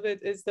examples of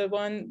it is the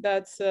one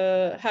that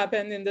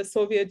happened in the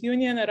Soviet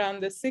Union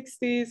around the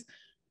 60s,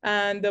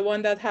 and the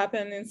one that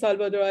happened in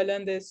Salvador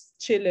Allende,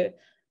 Chile,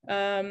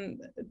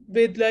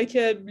 with like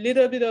a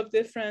little bit of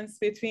difference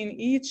between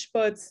each,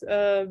 but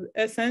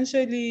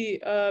essentially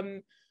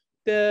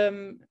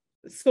the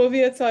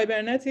Soviet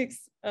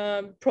cybernetics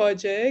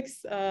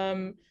projects,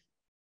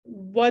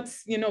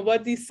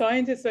 what these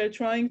scientists were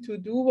trying to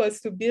do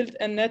was to build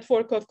a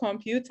network of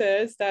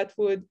computers that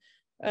would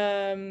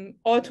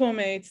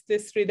automate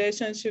this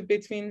relationship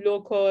between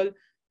local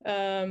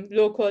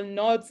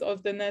nodes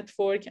of the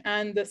network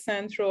and the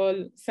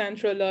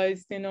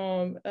centralized,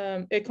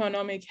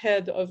 economic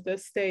head of the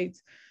state.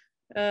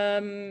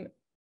 And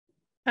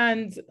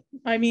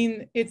I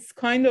mean, it's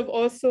kind of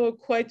also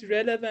quite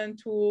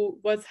relevant to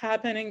what's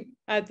happening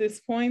at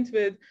this point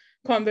with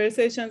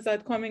conversations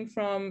that coming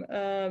from,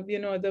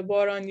 the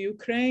war on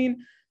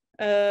Ukraine.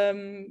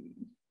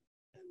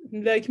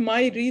 Like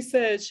my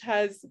research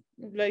has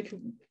like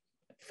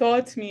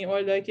taught me,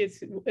 or like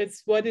it's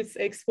what it's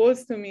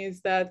exposed to me, is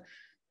that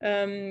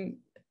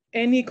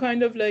any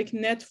kind of like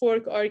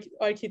network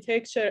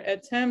architecture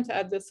attempt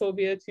at the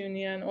Soviet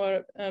Union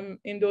or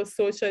in those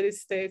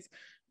socialist states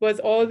was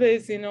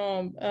always,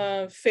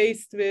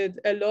 faced with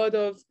a lot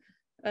of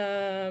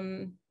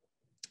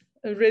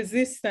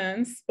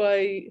resistance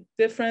by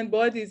different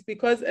bodies,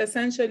 because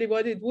essentially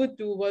what it would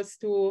do was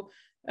to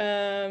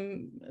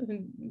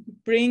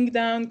bring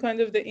down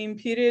kind of the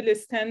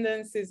imperialist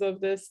tendencies of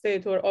the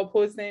state, or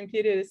oppose the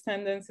imperialist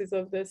tendencies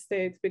of the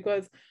state,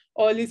 because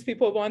all these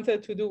people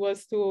wanted to do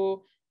was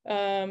to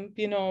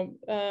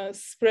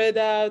spread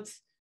out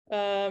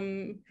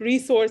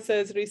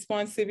resources,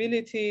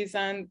 responsibilities,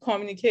 and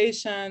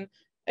communication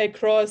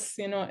across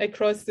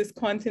this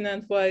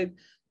continent-wide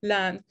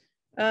land.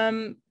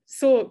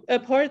 So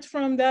apart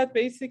from that,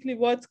 basically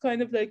what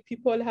kind of like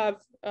people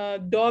have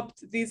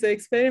dubbed these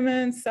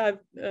experiments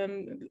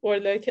or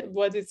like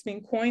what it's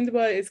been coined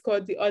by is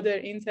called the other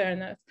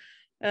internet,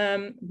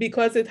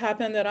 because it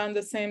happened around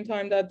the same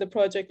time that the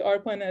project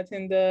ARPANET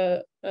in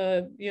the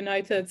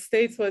United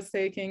States was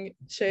taking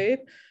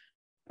shape.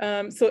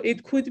 So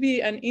it could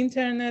be an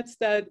internet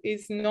that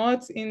is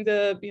not in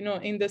the,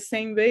 in the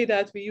same way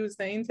that we use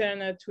the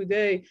internet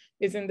today,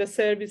 is in the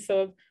service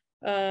of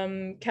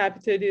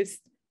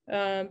capitalist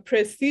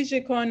prestige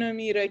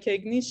economy,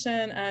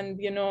 recognition,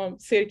 and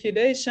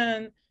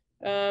circulation,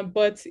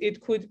 but it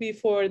could be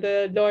for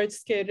the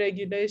large-scale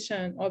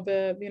regulation of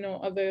a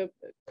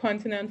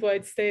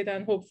continent-wide state,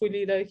 and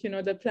hopefully like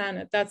the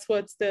planet. That's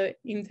what the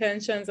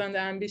intentions and the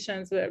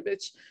ambitions were,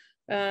 which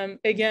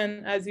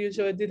again, as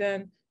usual,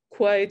 didn't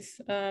quite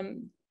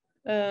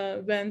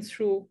went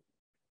through.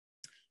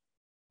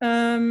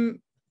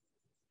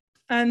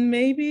 And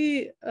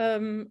maybe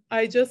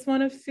I just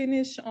want to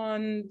finish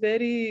on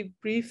very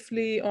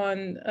briefly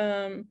on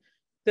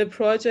the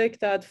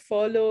project that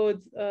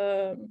followed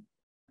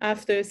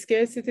after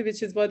scarcity,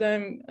 which is what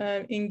I'm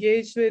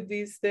engaged with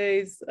these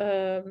days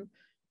in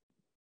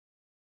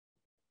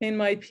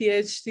my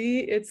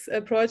PhD. It's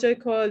a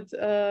project called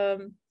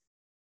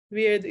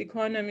Weird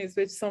Economies,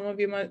 which some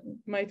of you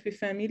might be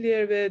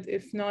familiar with.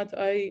 If not,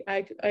 I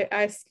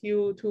ask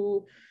you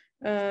to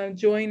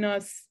join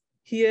us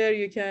here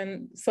you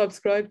can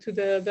subscribe to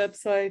the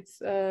website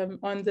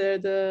under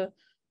the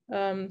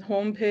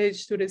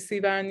homepage to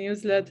receive our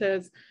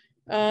newsletters.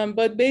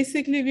 But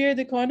basically, weird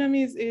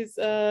economies is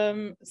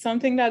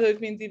something that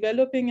I've been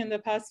developing in the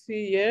past few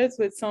years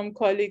with some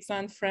colleagues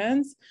and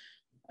friends.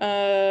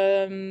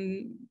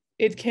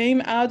 It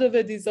came out of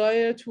a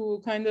desire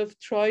to kind of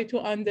try to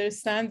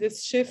understand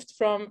this shift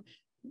from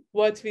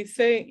what we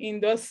say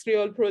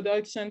industrial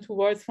production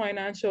towards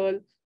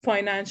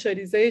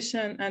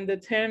financialization and the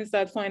terms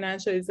that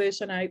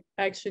financialization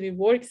actually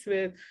works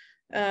with,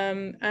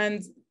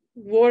 and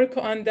work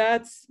on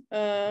that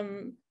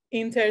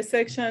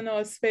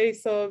intersectional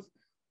space of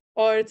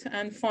art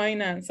and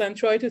finance, and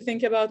try to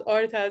think about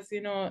art as,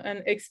 you know,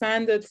 an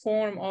expanded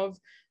form of,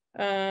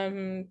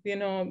 you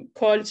know,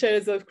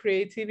 cultures of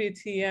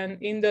creativity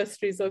and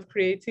industries of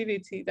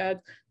creativity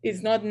that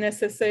is not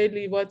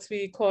necessarily what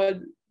we call,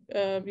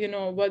 you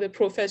know, what a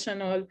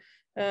professional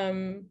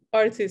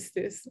artist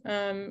is.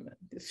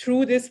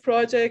 Through this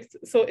project,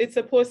 so it's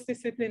a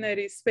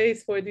post-disciplinary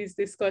space for these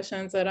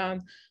discussions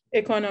around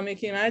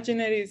economic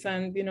imaginaries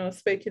and, you know,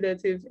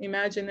 speculative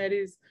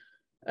imaginaries,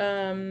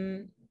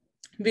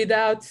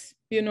 without,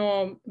 you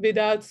know,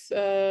 without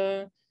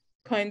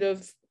kind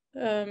of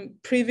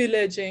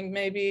privileging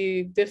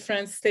maybe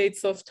different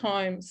states of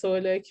time. So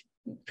like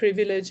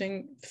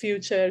privileging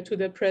future to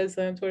the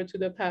present or to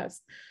the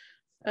past.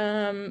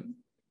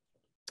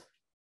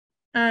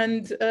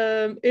 And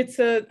it's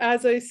a,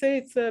 as I say,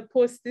 it's a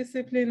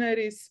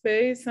post-disciplinary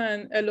space,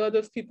 and a lot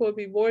of people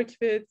we work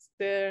with,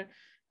 they're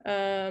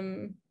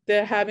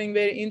having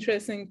very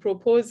interesting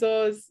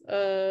proposals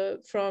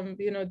from,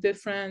 you know,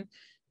 different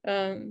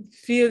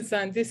fields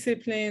and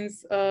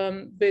disciplines,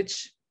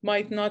 which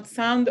might not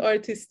sound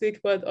artistic,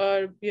 but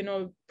are, you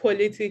know,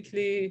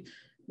 politically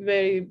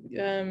very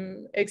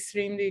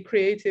extremely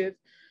creative.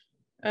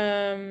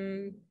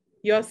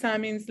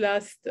 Yasamin's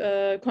last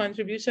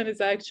contribution is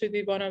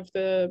actually one of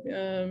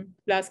the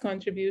last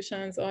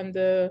contributions on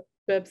the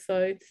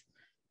website.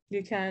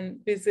 You can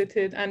visit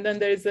it. And then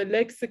there's a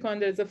lexicon,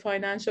 there's a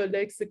financial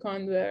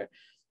lexicon where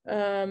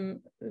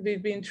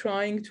we've been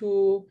trying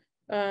to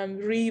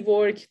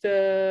rework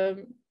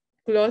the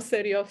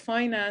glossary of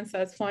finance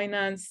as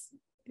finance.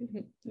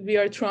 We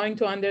are trying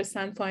to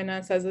understand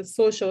finance as a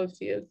social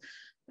field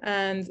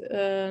and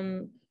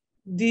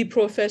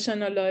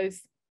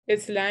deprofessionalize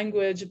its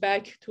language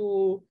back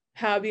to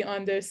how we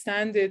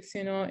understand it,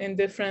 you know, in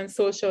different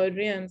social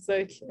realms,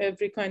 like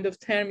every kind of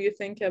term you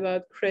think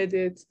about,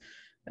 credit,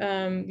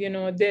 you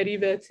know,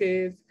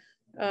 derivative,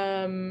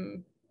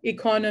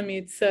 economy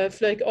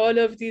itself, like all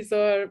of these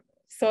are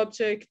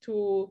subject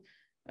to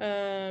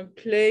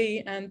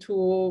play and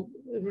to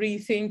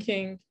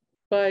rethinking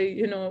by,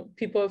 you know,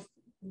 people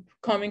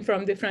coming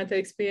from different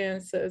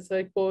experiences,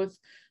 like both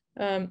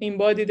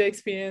embodied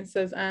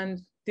experiences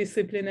and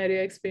disciplinary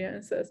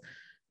experiences.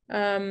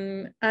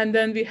 And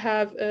then we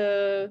have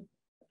a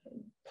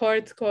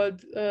part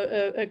called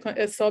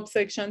a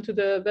subsection to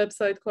the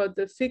website called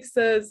the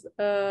fixes,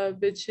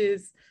 which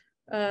is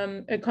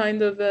a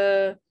kind of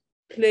a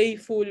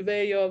playful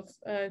way of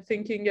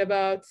thinking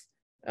about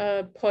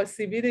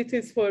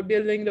possibilities for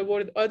building the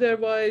world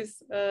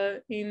otherwise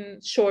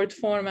in short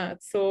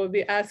format. So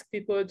we ask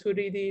people to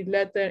really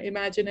let their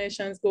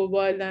imaginations go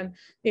wild and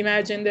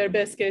imagine their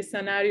best case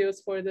scenarios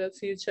for the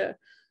future.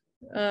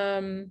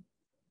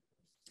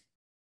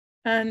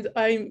 And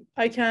I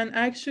can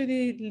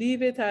actually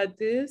leave it at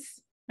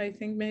this. I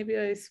think maybe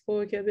I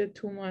spoke a bit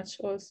too much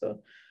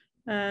also.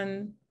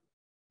 And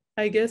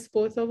I guess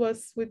both of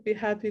us would be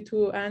happy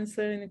to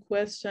answer any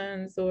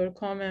questions or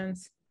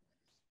comments.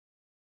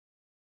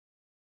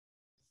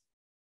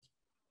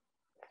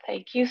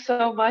 Thank you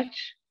so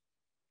much,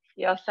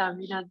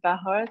 Yasamin and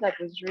Bahar. That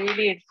was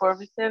really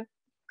informative.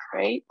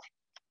 Great.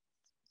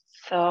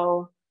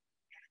 So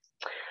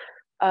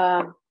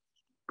I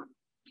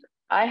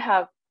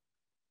have,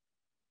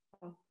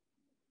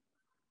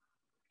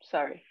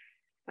 sorry,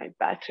 my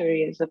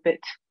battery is a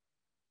bit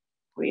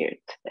weird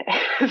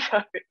today.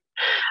 Sorry.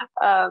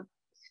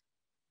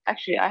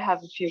 Actually, I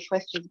have a few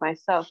questions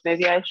myself.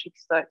 Maybe I should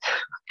start.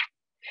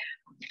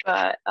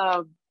 But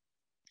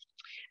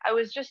I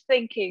was just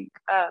thinking,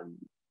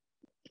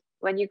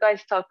 when you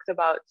guys talked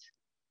about,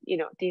 you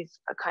know, these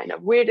kind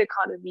of weird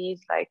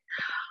economies, like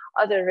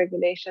other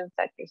regulations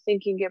that you're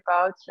thinking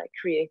about, like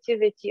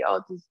creativity,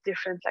 all these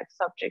different like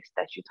subjects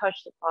that you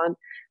touched upon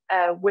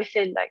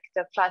within like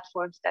the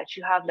platforms that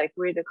you have, like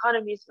weird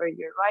economies, where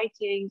your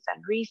writings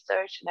and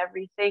research and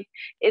everything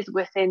is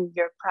within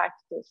your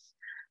practice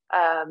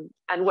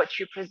and what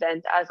you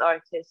present as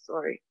artists,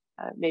 or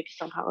maybe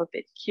somehow a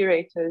bit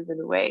curators in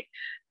a way.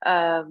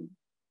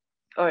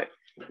 Or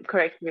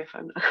correct me if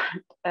I'm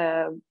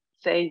not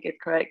saying it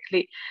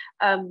correctly.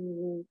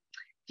 Do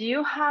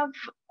you have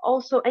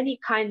also any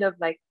kind of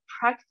like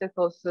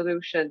practical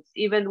solutions,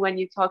 even when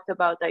you talked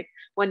about like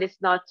when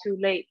it's not too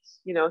late,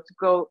 you know, to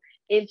go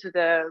into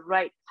the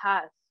right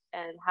path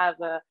and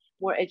have a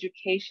more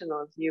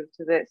educational view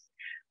to this?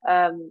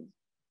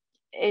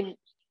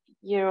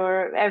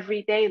 your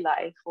everyday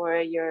life or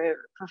your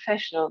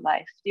professional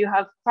life? Do you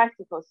have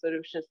practical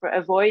solutions for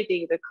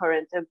avoiding the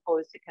current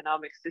imposed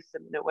economic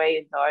system in a way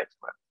in the art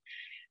world?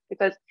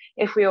 Because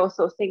if we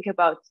also think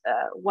about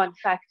one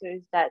factor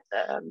is that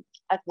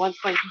at one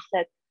point you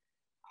said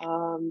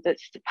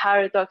that's the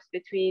paradox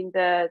between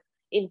the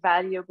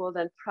invaluable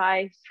and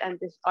price, and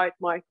this art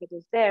market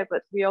is there,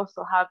 but we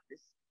also have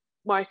this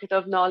market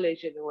of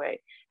knowledge in a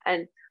way.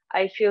 And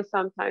I feel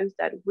sometimes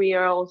that we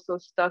are also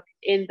stuck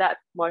in that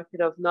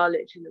market of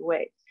knowledge in a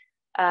way.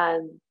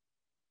 And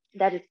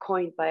that is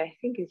coined by, I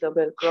think,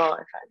 Isabel Grau, if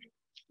I'm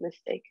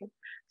mistaken.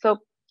 So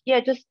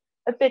yeah, just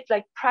a bit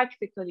like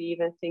practically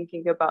even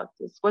thinking about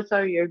this. What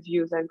are your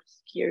views? I'm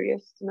just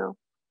curious to know.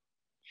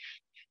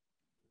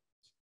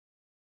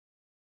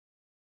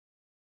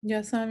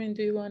 Yasamin,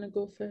 do you want to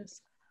go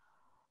first?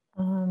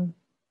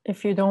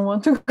 If you don't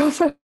want to go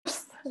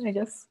first, I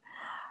guess.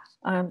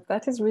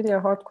 That is really a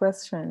hard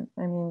question.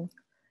 I mean,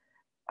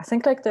 I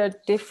think like there are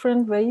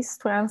different ways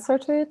to answer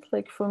to it.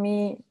 Like for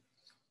me,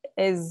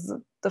 is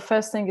the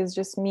first thing is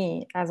just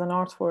me as an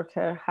art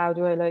worker. How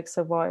do I like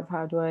survive?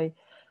 How do I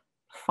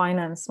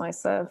finance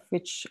myself?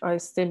 Which I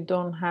still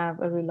don't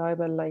have a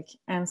reliable like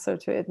answer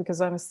to it,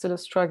 because I'm still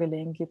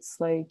struggling. It's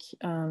like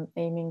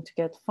aiming to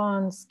get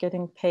funds,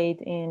 getting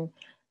paid in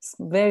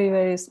very,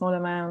 very small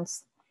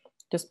amounts,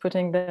 just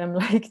putting them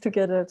like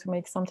together to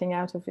make something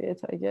out of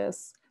it, I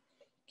guess.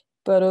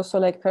 But also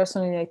like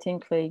personally, I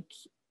think like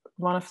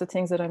one of the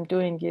things that I'm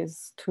doing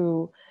is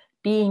to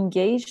be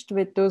engaged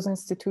with those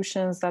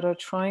institutions that are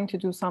trying to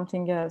do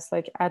something else,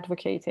 like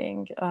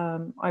advocating.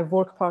 I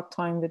work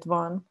part-time with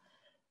one.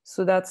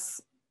 So that's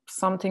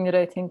something that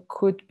I think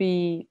could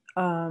be,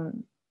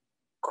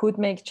 could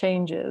make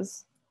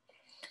changes.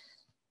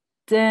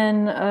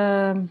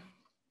 Then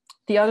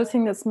the other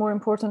thing that's more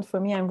important for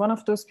me, I'm one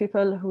of those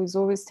people who is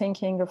always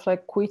thinking of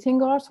like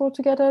quitting art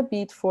altogether,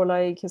 be it for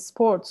like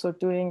sports or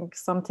doing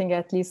something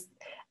at least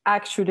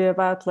actually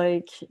about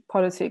like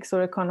politics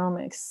or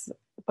economics,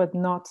 but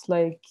not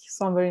like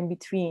somewhere in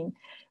between.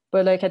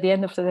 But like at the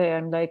end of the day,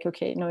 I'm like,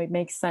 okay, no, it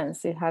makes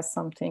sense. It has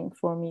something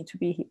for me to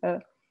be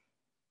here.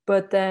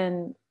 But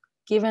then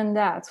given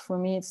that, for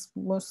me, it's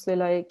mostly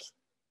like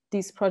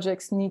these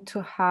projects need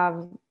to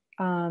have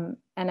an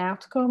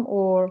outcome,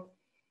 or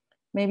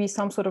maybe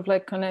some sort of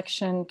like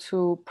connection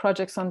to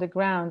projects on the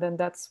ground. And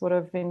that's what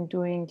I've been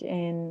doing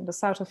in the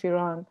south of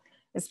Iran,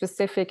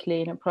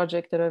 specifically in a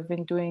project that I've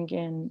been doing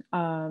in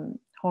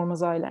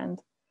Hormuz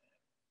Island.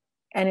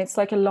 And it's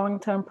like a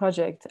long-term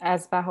project.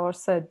 As Bahar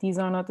said, these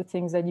are not the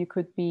things that you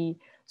could be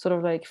sort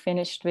of like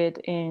finished with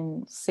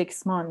in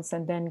 6 months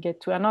and then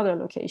get to another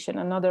location,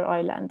 another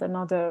island,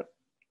 another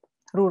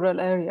rural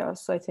area.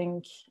 So I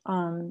think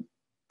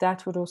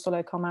that would also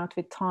like come out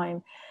with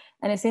time.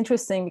 And it's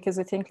interesting because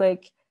I think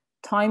like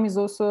time is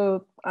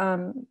also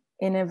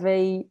in a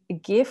way a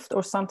gift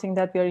or something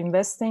that we are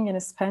investing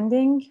and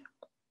spending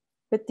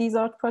with these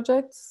art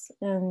projects.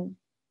 And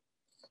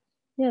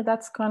yeah,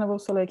 that's kind of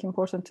also like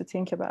important to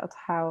think about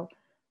how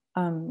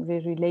we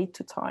relate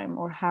to time,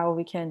 or how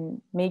we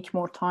can make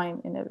more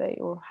time in a way,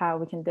 or how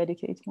we can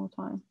dedicate more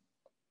time.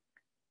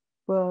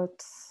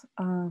 But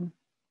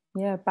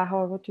yeah,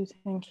 Bahar, what do you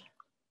think?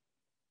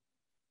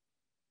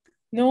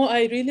 No,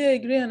 I really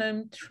agree. And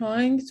I'm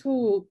trying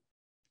to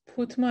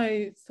put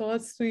my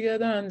thoughts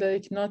together and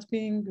like not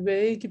being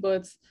vague,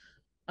 but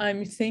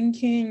I'm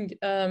thinking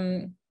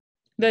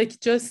like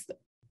just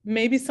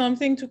maybe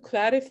something to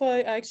clarify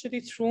actually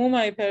through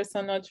my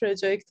personal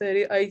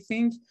trajectory. I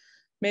think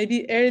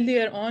maybe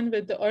earlier on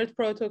with the art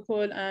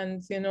protocol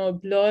and, you know,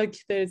 blog,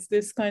 there's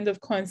this kind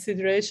of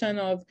consideration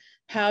of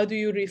how do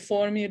you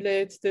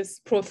reformulate this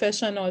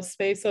professional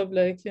space of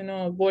like, you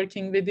know,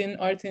 working within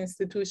art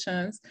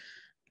institutions.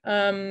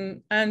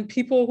 And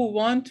people who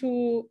want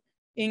to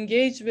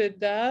engage with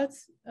that,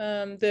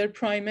 they're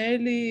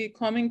primarily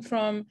coming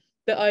from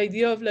the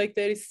idea of like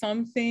there is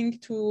something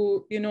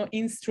to, you know,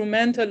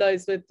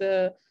 instrumentalize with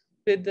the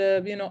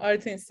you know,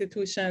 art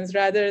institutions,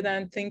 rather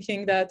than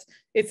thinking that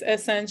it's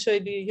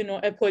essentially, you know,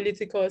 a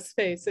political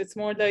space. It's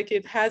more like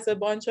it has a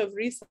bunch of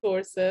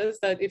resources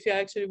that if you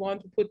actually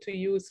want to put to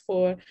use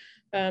for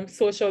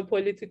social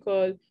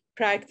political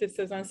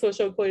practices and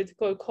social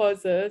political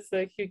causes,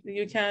 like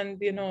you can,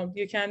 you know,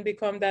 you can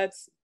become that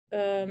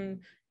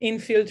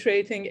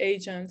infiltrating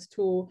agent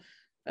to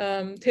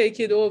take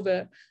it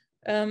over.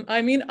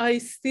 I mean, I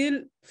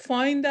still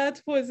find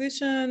that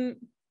position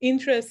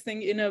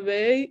interesting in a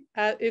way,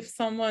 if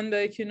someone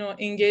like, you know,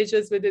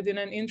 engages with it in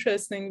an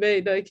interesting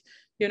way. Like,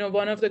 you know,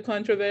 one of the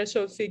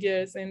controversial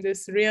figures in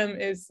this realm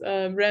is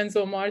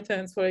Renzo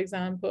Martens, for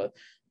example,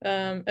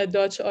 a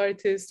Dutch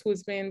artist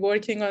who's been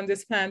working on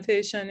this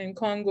plantation in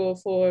Congo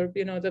for,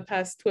 you know, the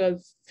past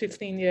 12,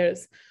 15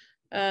 years.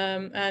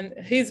 And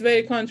he's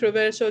very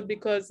controversial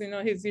because, you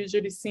know, he's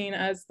usually seen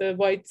as the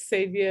white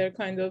savior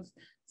kind of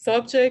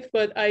subject,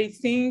 but I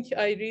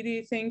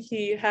really think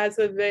he has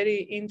a very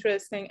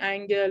interesting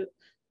angle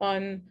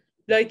on,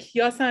 like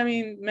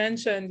Yasamin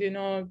mentioned, you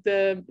know,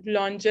 the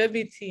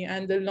longevity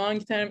and the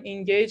long-term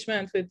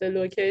engagement with the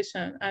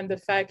location, and the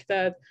fact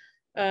that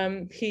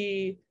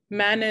he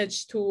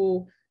managed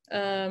to,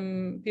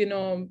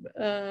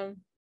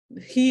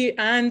 he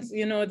and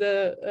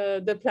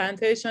the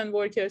plantation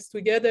workers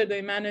together,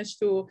 they managed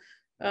to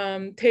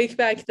take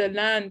back the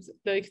land,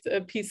 like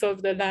a piece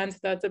of the land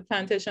that the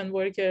plantation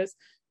workers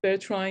were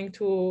trying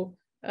to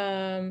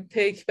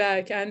take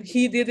back. And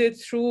he did it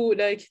through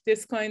like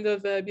this kind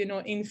of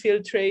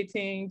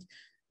infiltrating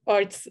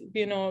arts,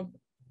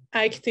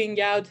 acting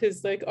out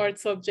his like art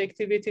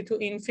subjectivity to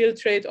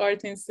infiltrate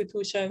art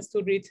institutions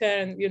to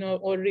return,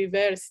 or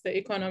reverse the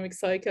economic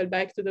cycle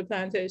back to the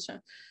plantation.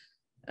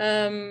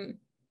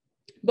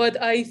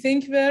 But I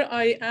think where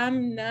I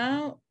am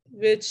now,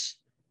 which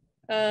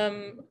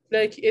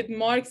like it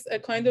marks a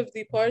kind of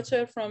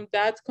departure from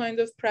that kind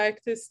of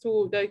practice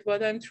to like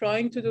what I'm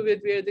trying to do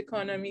with weird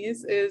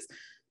economies, is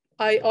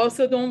I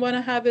also don't want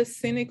to have a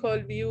cynical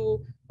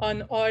view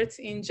on art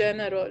in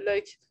general.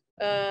 Like,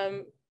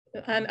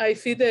 and I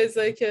feel there's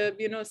like a,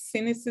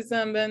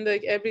 cynicism when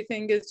like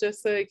everything is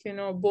just like,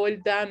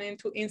 boiled down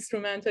into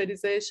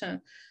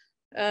instrumentalization.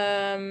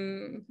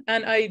 And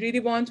I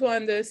really want to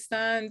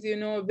understand,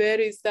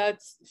 where is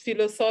that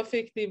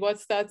philosophically,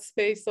 what's that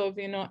space of,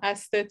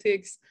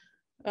 aesthetics,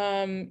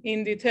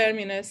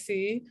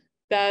 indeterminacy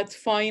that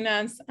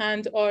finance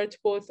and art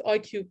both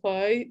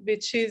occupy,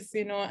 which is,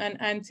 an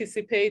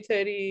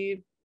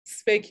anticipatory,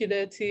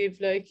 speculative,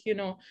 like,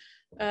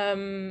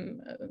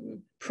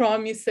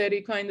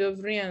 promissory kind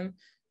of realm,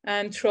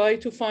 and try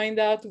to find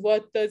out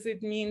what does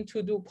it mean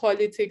to do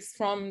politics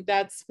from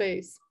that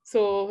space.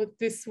 So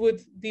this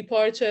would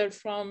departure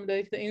from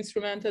like the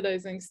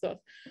instrumentalizing stuff.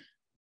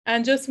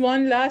 And just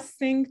one last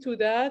thing to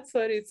that,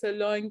 sorry, it's a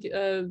long,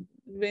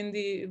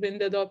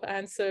 winded up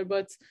answer,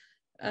 but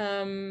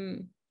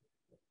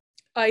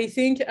I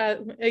think,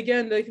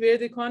 again, like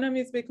weird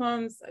economies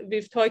becomes,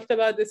 we've talked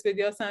about this with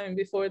Yasamin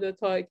before the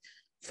talk,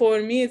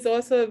 for me, it's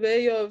also a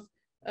way of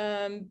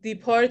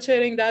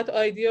departuring that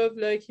idea of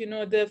like,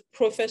 the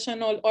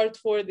professional art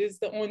world is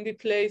the only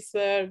place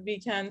where we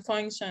can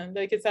function.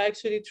 Like it's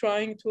actually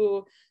trying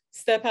to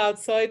step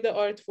outside the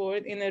art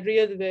world in a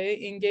real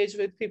way, engage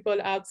with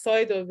people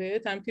outside of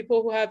it, and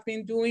people who have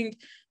been doing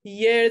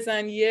years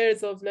and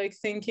years of like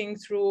thinking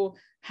through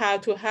how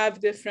to have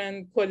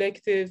different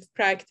collective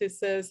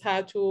practices,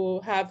 how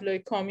to have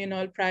like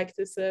communal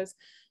practices,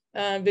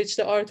 which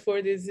the art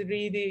world is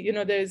really,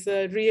 there's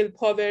a real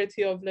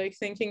poverty of like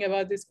thinking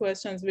about these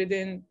questions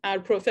within our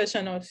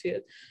professional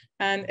field.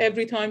 And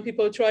every time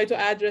people try to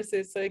address it,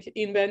 it's like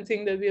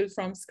inventing the wheel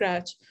from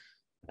scratch.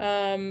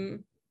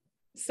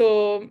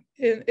 So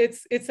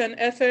it's an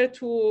effort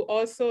to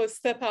also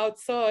step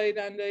outside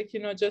and like,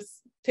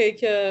 just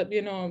take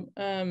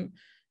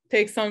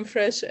take some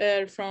fresh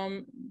air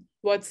from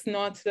what's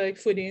not like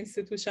fully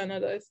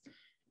institutionalized.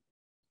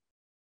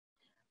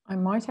 I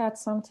might add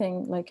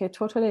something, like I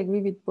totally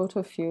agree with both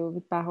of you,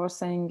 with Bahar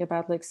saying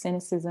about like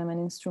cynicism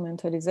and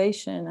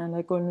instrumentalization, and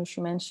like Golnoosh,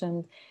 you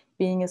mentioned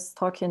being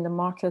stuck in the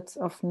market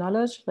of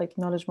knowledge, like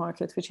knowledge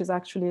market, which is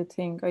actually a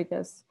thing, I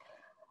guess.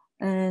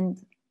 And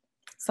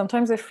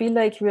sometimes I feel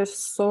like we're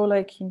so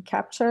like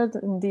captured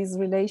in these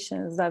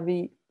relations that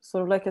we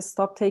sort of like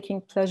stop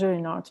taking pleasure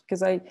in art,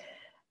 because I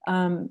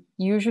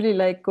usually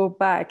like go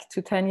back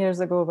to 10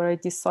 years ago where I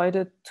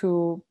decided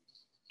to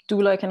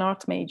do like an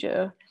art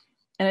major.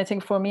 And I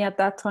think for me at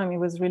that time, it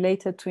was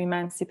related to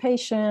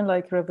emancipation,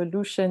 like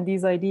revolution,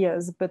 these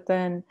ideas. But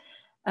then,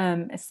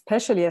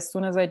 especially as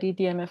soon as I did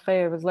the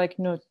MFA, I was like,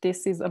 no,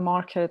 this is a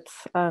market,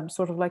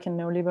 sort of like a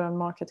neoliberal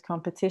market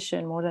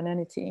competition more than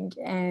anything.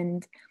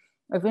 And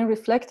I've been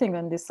reflecting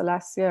on this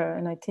last year.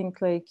 And I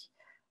think like,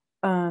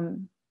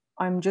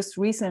 I'm just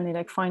recently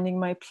like finding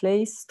my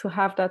place to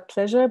have that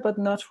pleasure, but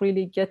not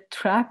really get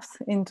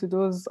trapped into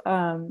those,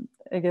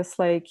 I guess,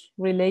 like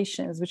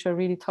relations, which are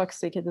really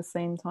toxic at the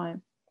same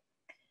time.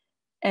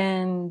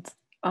 And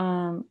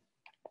on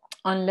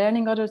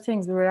learning other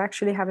things, we were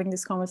actually having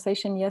this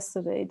conversation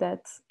yesterday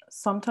that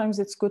sometimes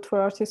it's good for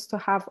artists to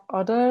have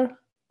other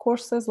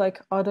courses, like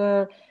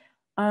other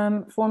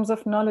forms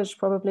of knowledge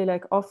probably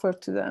like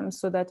offered to them,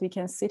 so that we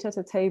can sit at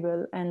a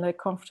table and like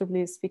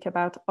comfortably speak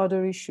about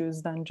other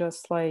issues than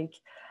just like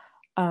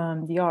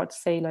the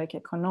arts, say like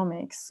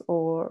economics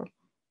or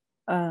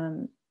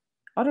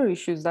other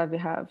issues that we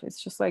have.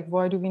 It's just like,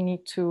 why do we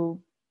need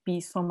to be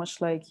so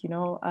much like,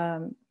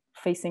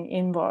 facing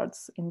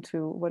inwards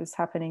into what is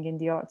happening in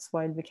the arts,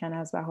 while we can,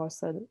 as Bahar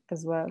said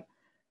as well,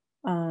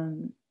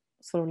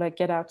 sort of like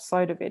get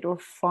outside of it or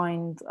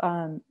find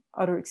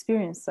other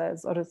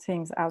experiences, other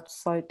things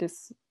outside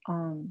this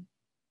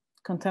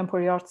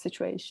contemporary art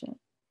situation.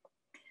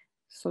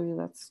 So yeah,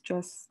 that's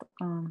just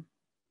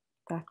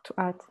that to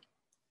add.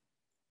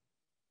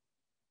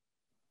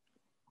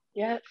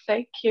 Yeah,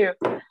 thank you.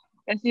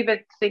 And even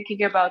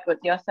thinking about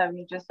what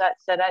Yasamin just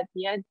said at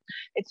the end,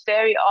 it's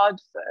very odd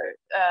for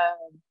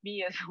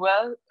me as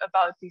well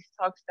about these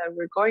talks that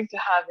we're going to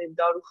have in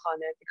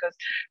Darukhane, because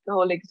the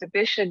whole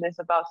exhibition is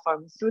about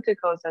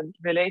pharmaceuticals and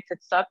related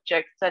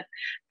subjects, and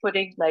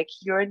putting like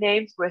your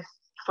names with,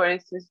 for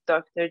instance,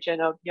 Dr.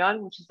 Janabian,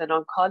 which is an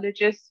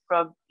oncologist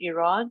from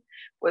Iran,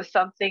 was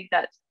something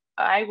that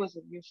I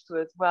wasn't used to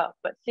as well.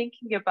 But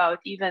thinking about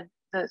even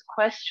the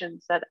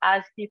questions that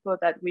as people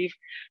that we've,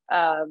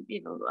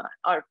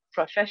 are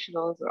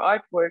professionals or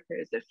art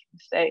workers, if you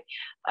say,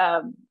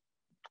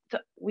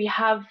 we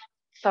have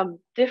some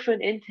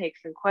different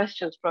intakes and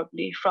questions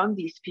probably from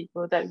these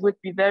people that would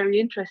be very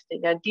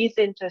interesting. And these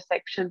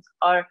intersections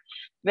are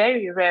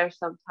very rare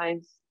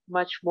sometimes,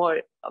 much more,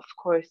 of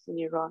course, in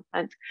Iran.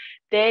 And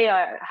they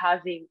are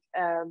having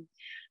a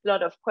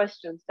lot of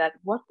questions that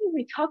what can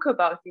we talk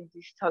about in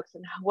these talks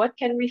and what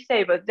can we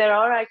say? But there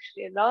are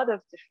actually a lot of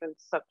different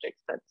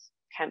subjects that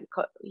can,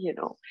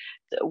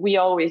 we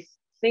always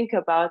think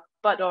about,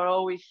 but are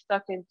always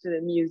stuck into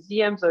the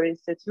museums or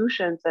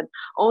institutions, and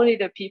only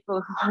the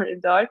people who are in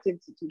the art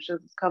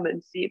institutions come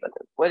and see. But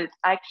what it's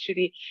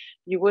actually,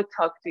 you would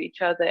talk to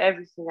each other,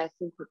 everything I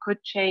think we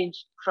could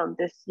change from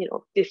this,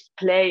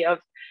 display of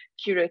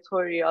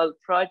curatorial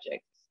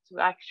projects to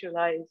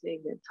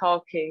actualizing and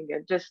talking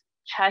and just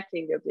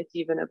chatting a bit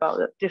even about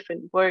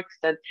different works,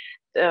 and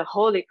the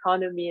whole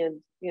economy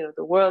and,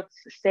 the world's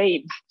the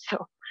same.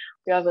 So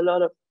we have a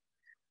lot of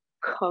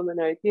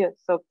common ideas.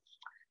 So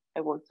I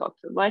won't talk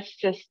too much,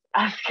 just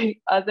asking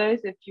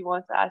others if you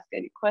want to ask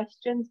any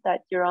questions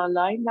that you're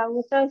online now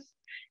with us.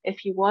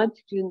 If you want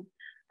to,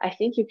 I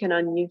think you can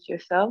unmute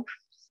yourself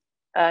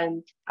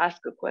and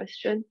ask a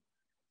question.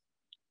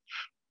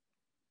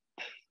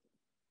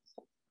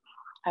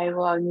 I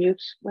will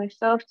unmute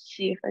myself to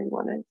see if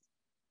anyone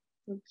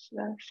wants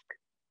to ask.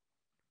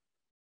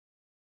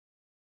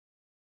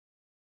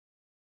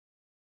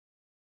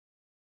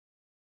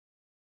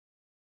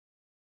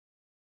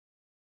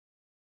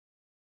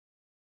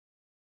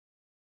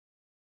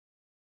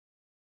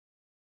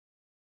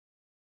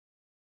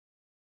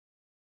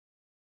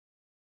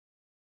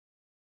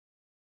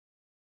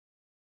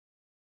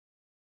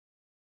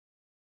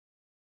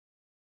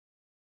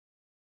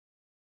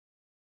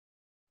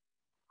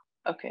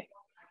 Okay,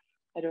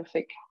 I don't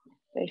think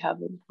they have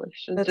any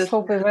questions. Let's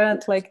hope we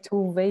weren't like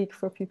too vague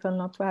for people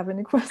not to have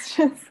any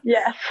questions.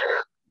 Yeah.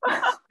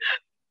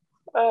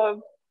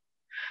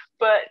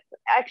 But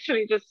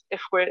actually, just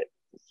if we're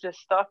just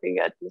stopping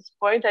at this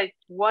point, I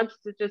want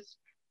to just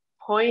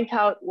point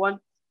out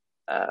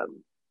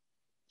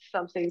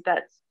something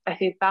that I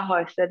think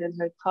Bahar said in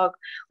her talk,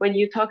 when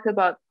you talked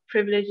about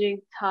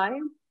privileging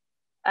time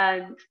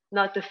and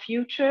not the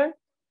future,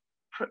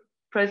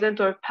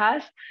 present or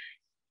past.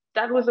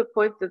 That was a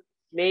point that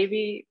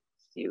maybe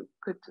you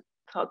could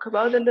talk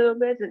about a little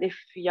bit, and if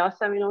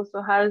Yasamin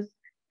also has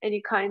any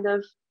kind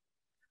of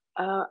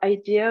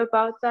idea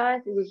about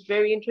that. It was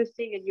very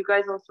interesting, and you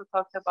guys also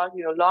talked about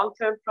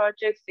long-term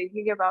projects,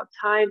 thinking about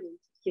time,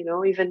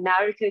 and even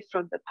narratives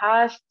from the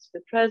past to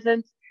the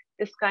present.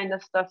 This kind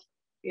of stuff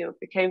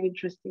became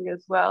interesting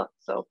as well.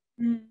 So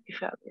if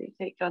you have any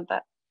take on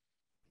that.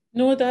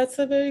 No, that's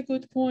a very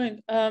good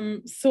point.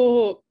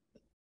 So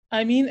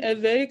I mean, a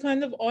very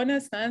kind of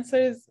honest answer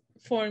is,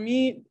 for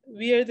me,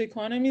 weird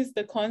economies,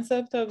 the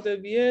concept of the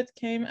weird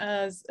came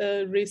as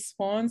a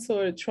response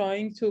or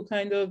trying to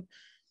kind of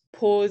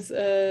pose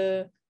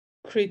a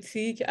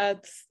critique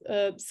at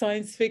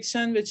science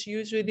fiction, which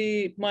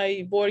usually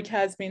my work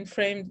has been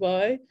framed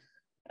by.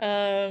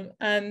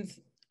 And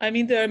I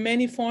mean, there are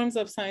many forms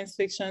of science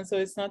fiction, so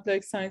it's not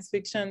like science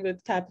fiction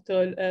with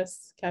capital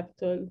S,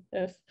 capital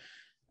F.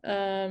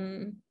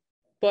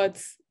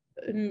 But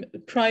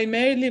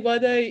primarily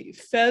what I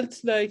felt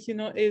like,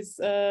 is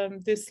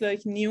this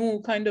like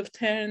new kind of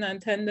turn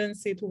and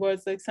tendency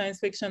towards like science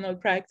fictional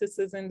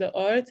practices in the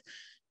art.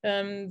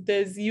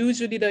 There's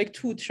usually like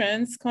two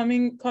trends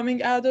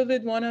coming out of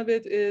it. One of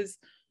it is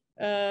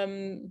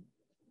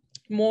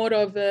more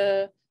of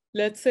a,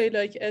 let's say,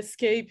 like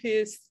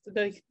escapist,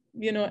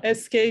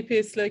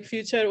 like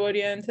future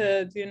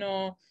oriented,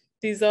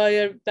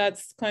 desire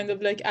that's kind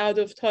of like out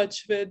of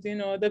touch with,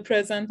 the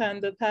present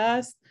and the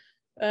past.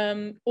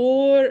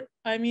 Or,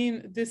 I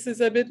mean, this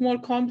is a bit more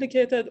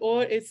complicated,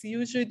 or it's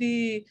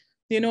usually,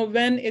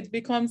 when it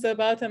becomes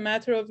about a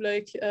matter of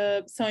like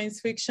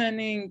science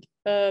fictioning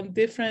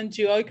different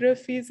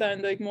geographies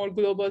and like more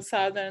global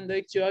southern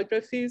like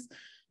geographies.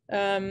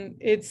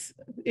 It's,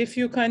 if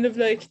you kind of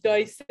like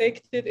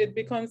dissect it, it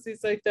becomes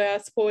this like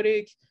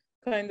diasporic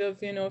kind of,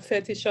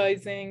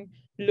 fetishizing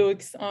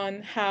looks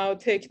on how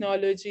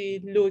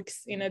technology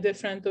looks in a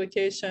different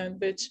location,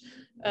 which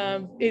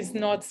is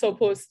not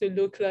supposed to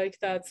look like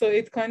that. So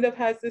it kind of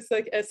has this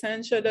like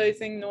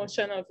essentializing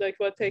notion of like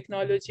what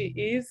technology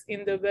is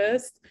in the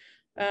West.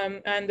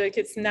 And like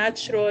it's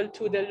natural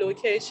to the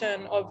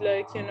location of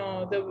like,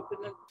 the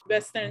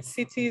Western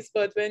cities,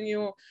 but when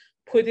you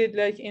put it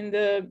like in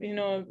the,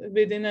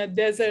 within a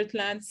desert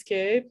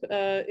landscape,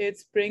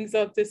 it brings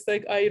up this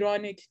like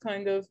ironic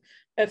kind of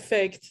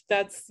effect.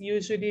 That's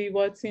usually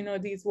what,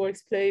 these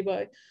works play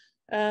by.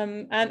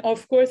 And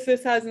of course,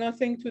 this has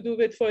nothing to do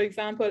with, for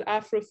example,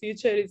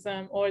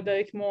 Afrofuturism or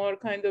like more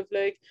kind of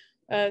like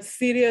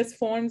serious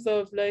forms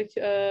of like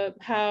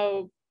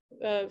how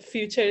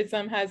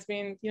futurism has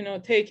been,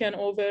 taken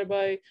over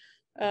by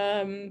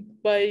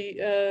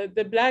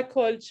the Black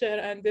culture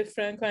and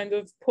different kind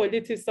of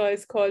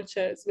politicized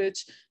cultures,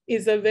 which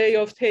is a way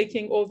of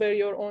taking over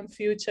your own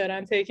future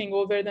and taking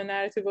over the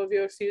narrative of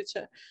your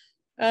future.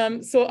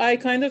 So I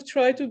kind of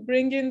try to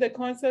bring in the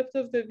concept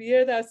of the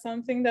weird as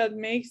something that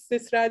makes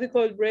this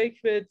radical break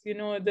with, you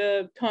know,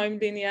 the time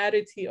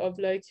linearity of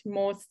like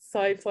most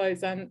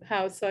sci-fis and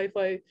how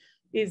sci-fi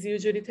is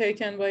usually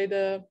taken by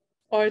the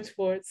art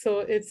world. So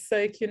it's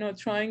like, you know,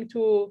 trying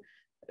to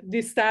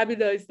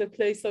destabilize the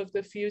place of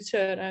the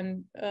future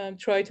and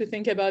try to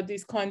think about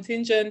these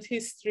contingent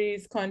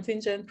histories,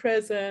 contingent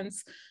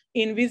presence,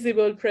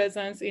 invisible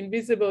presence,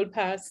 invisible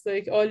past,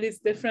 like all these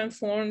different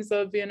forms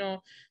of, you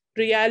know,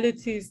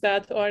 realities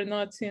that are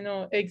not, you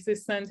know,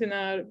 existent in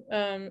our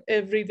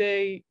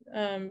everyday,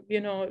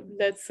 you know,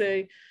 let's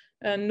say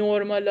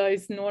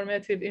normalized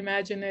normative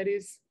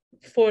imaginaries,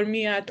 for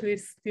me at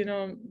least, you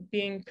know,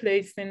 being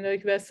placed in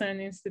like Western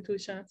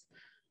institutions.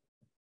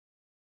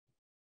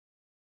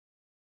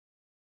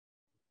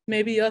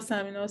 Maybe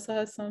Yasamin also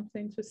has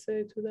something to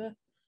say to that.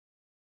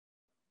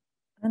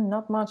 And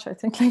not much, I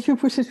think, like you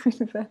put it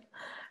really well.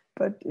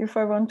 But if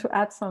I want to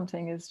add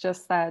something, it's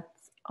just that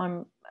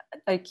I'm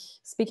like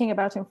speaking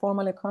about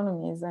informal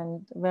economies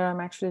and where I'm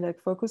actually like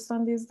focused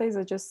on these days.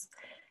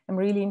 I'm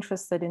really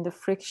interested in the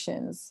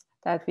frictions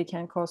that we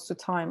can cause to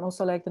time,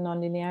 also like the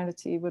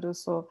nonlinearity, but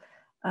also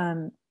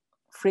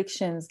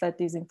frictions that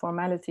these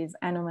informalities,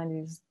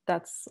 anomalies,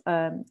 that's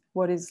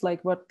what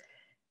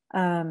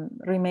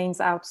remains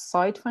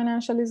outside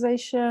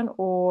financialization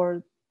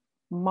or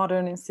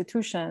modern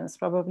institutions,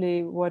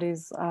 probably what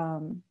is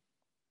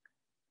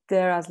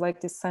there as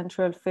like this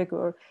central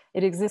figure.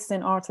 It exists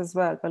in art as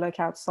well, but like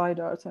outside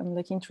art. I'm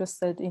like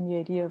interested in the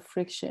idea of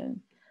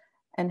friction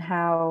and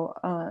how,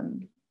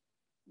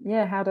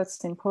 how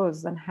that's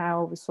imposed and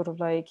how we sort of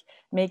like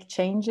make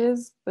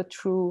changes, but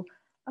through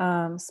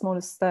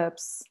smaller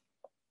steps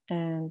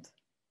and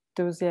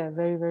those,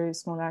 very, very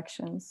small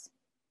actions.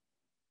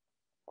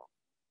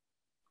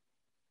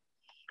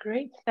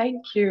 Great,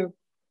 thank you.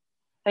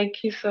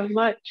 Thank you so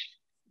much.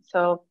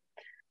 So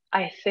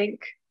I think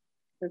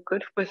we're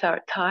good with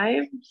our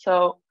time.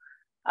 So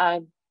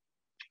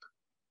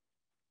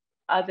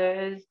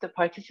others, the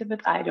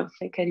participants, I don't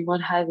think anyone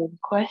has any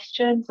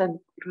questions, and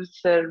it was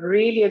a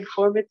really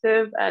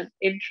informative and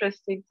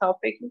interesting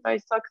topic you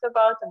guys talked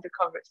about, and the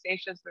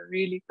conversations were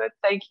really good.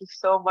 Thank you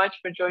so much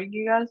for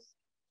joining us.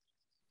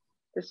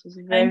 This was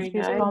very nice. Thank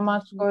you so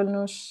much,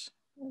 Golnoosh,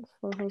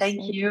 for hosting.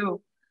 Thank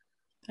you.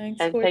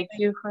 Thanks and thank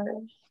you for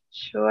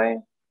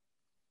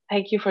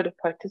Thank you for the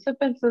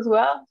participants as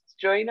well.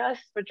 Joining us.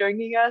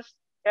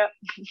 Yeah.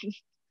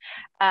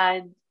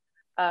 And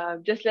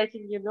just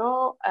letting you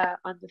know,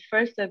 on the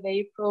 1st of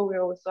April,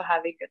 we're also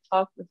having a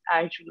talk with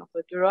Arjun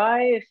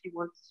Durai. If you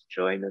want to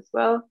join as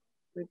well,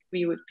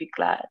 we would be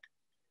glad.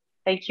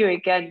 Thank you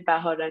again,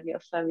 Bahar and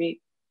Yasamin.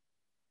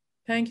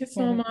 Thank you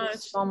so much. Thank you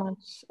so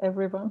much,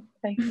 everyone.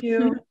 Thank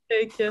you.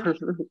 Take care.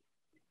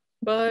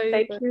 Bye.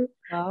 Thank you.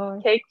 Bye.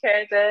 Take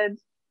care then.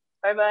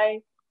 Bye-bye.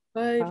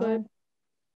 Bye. Bye.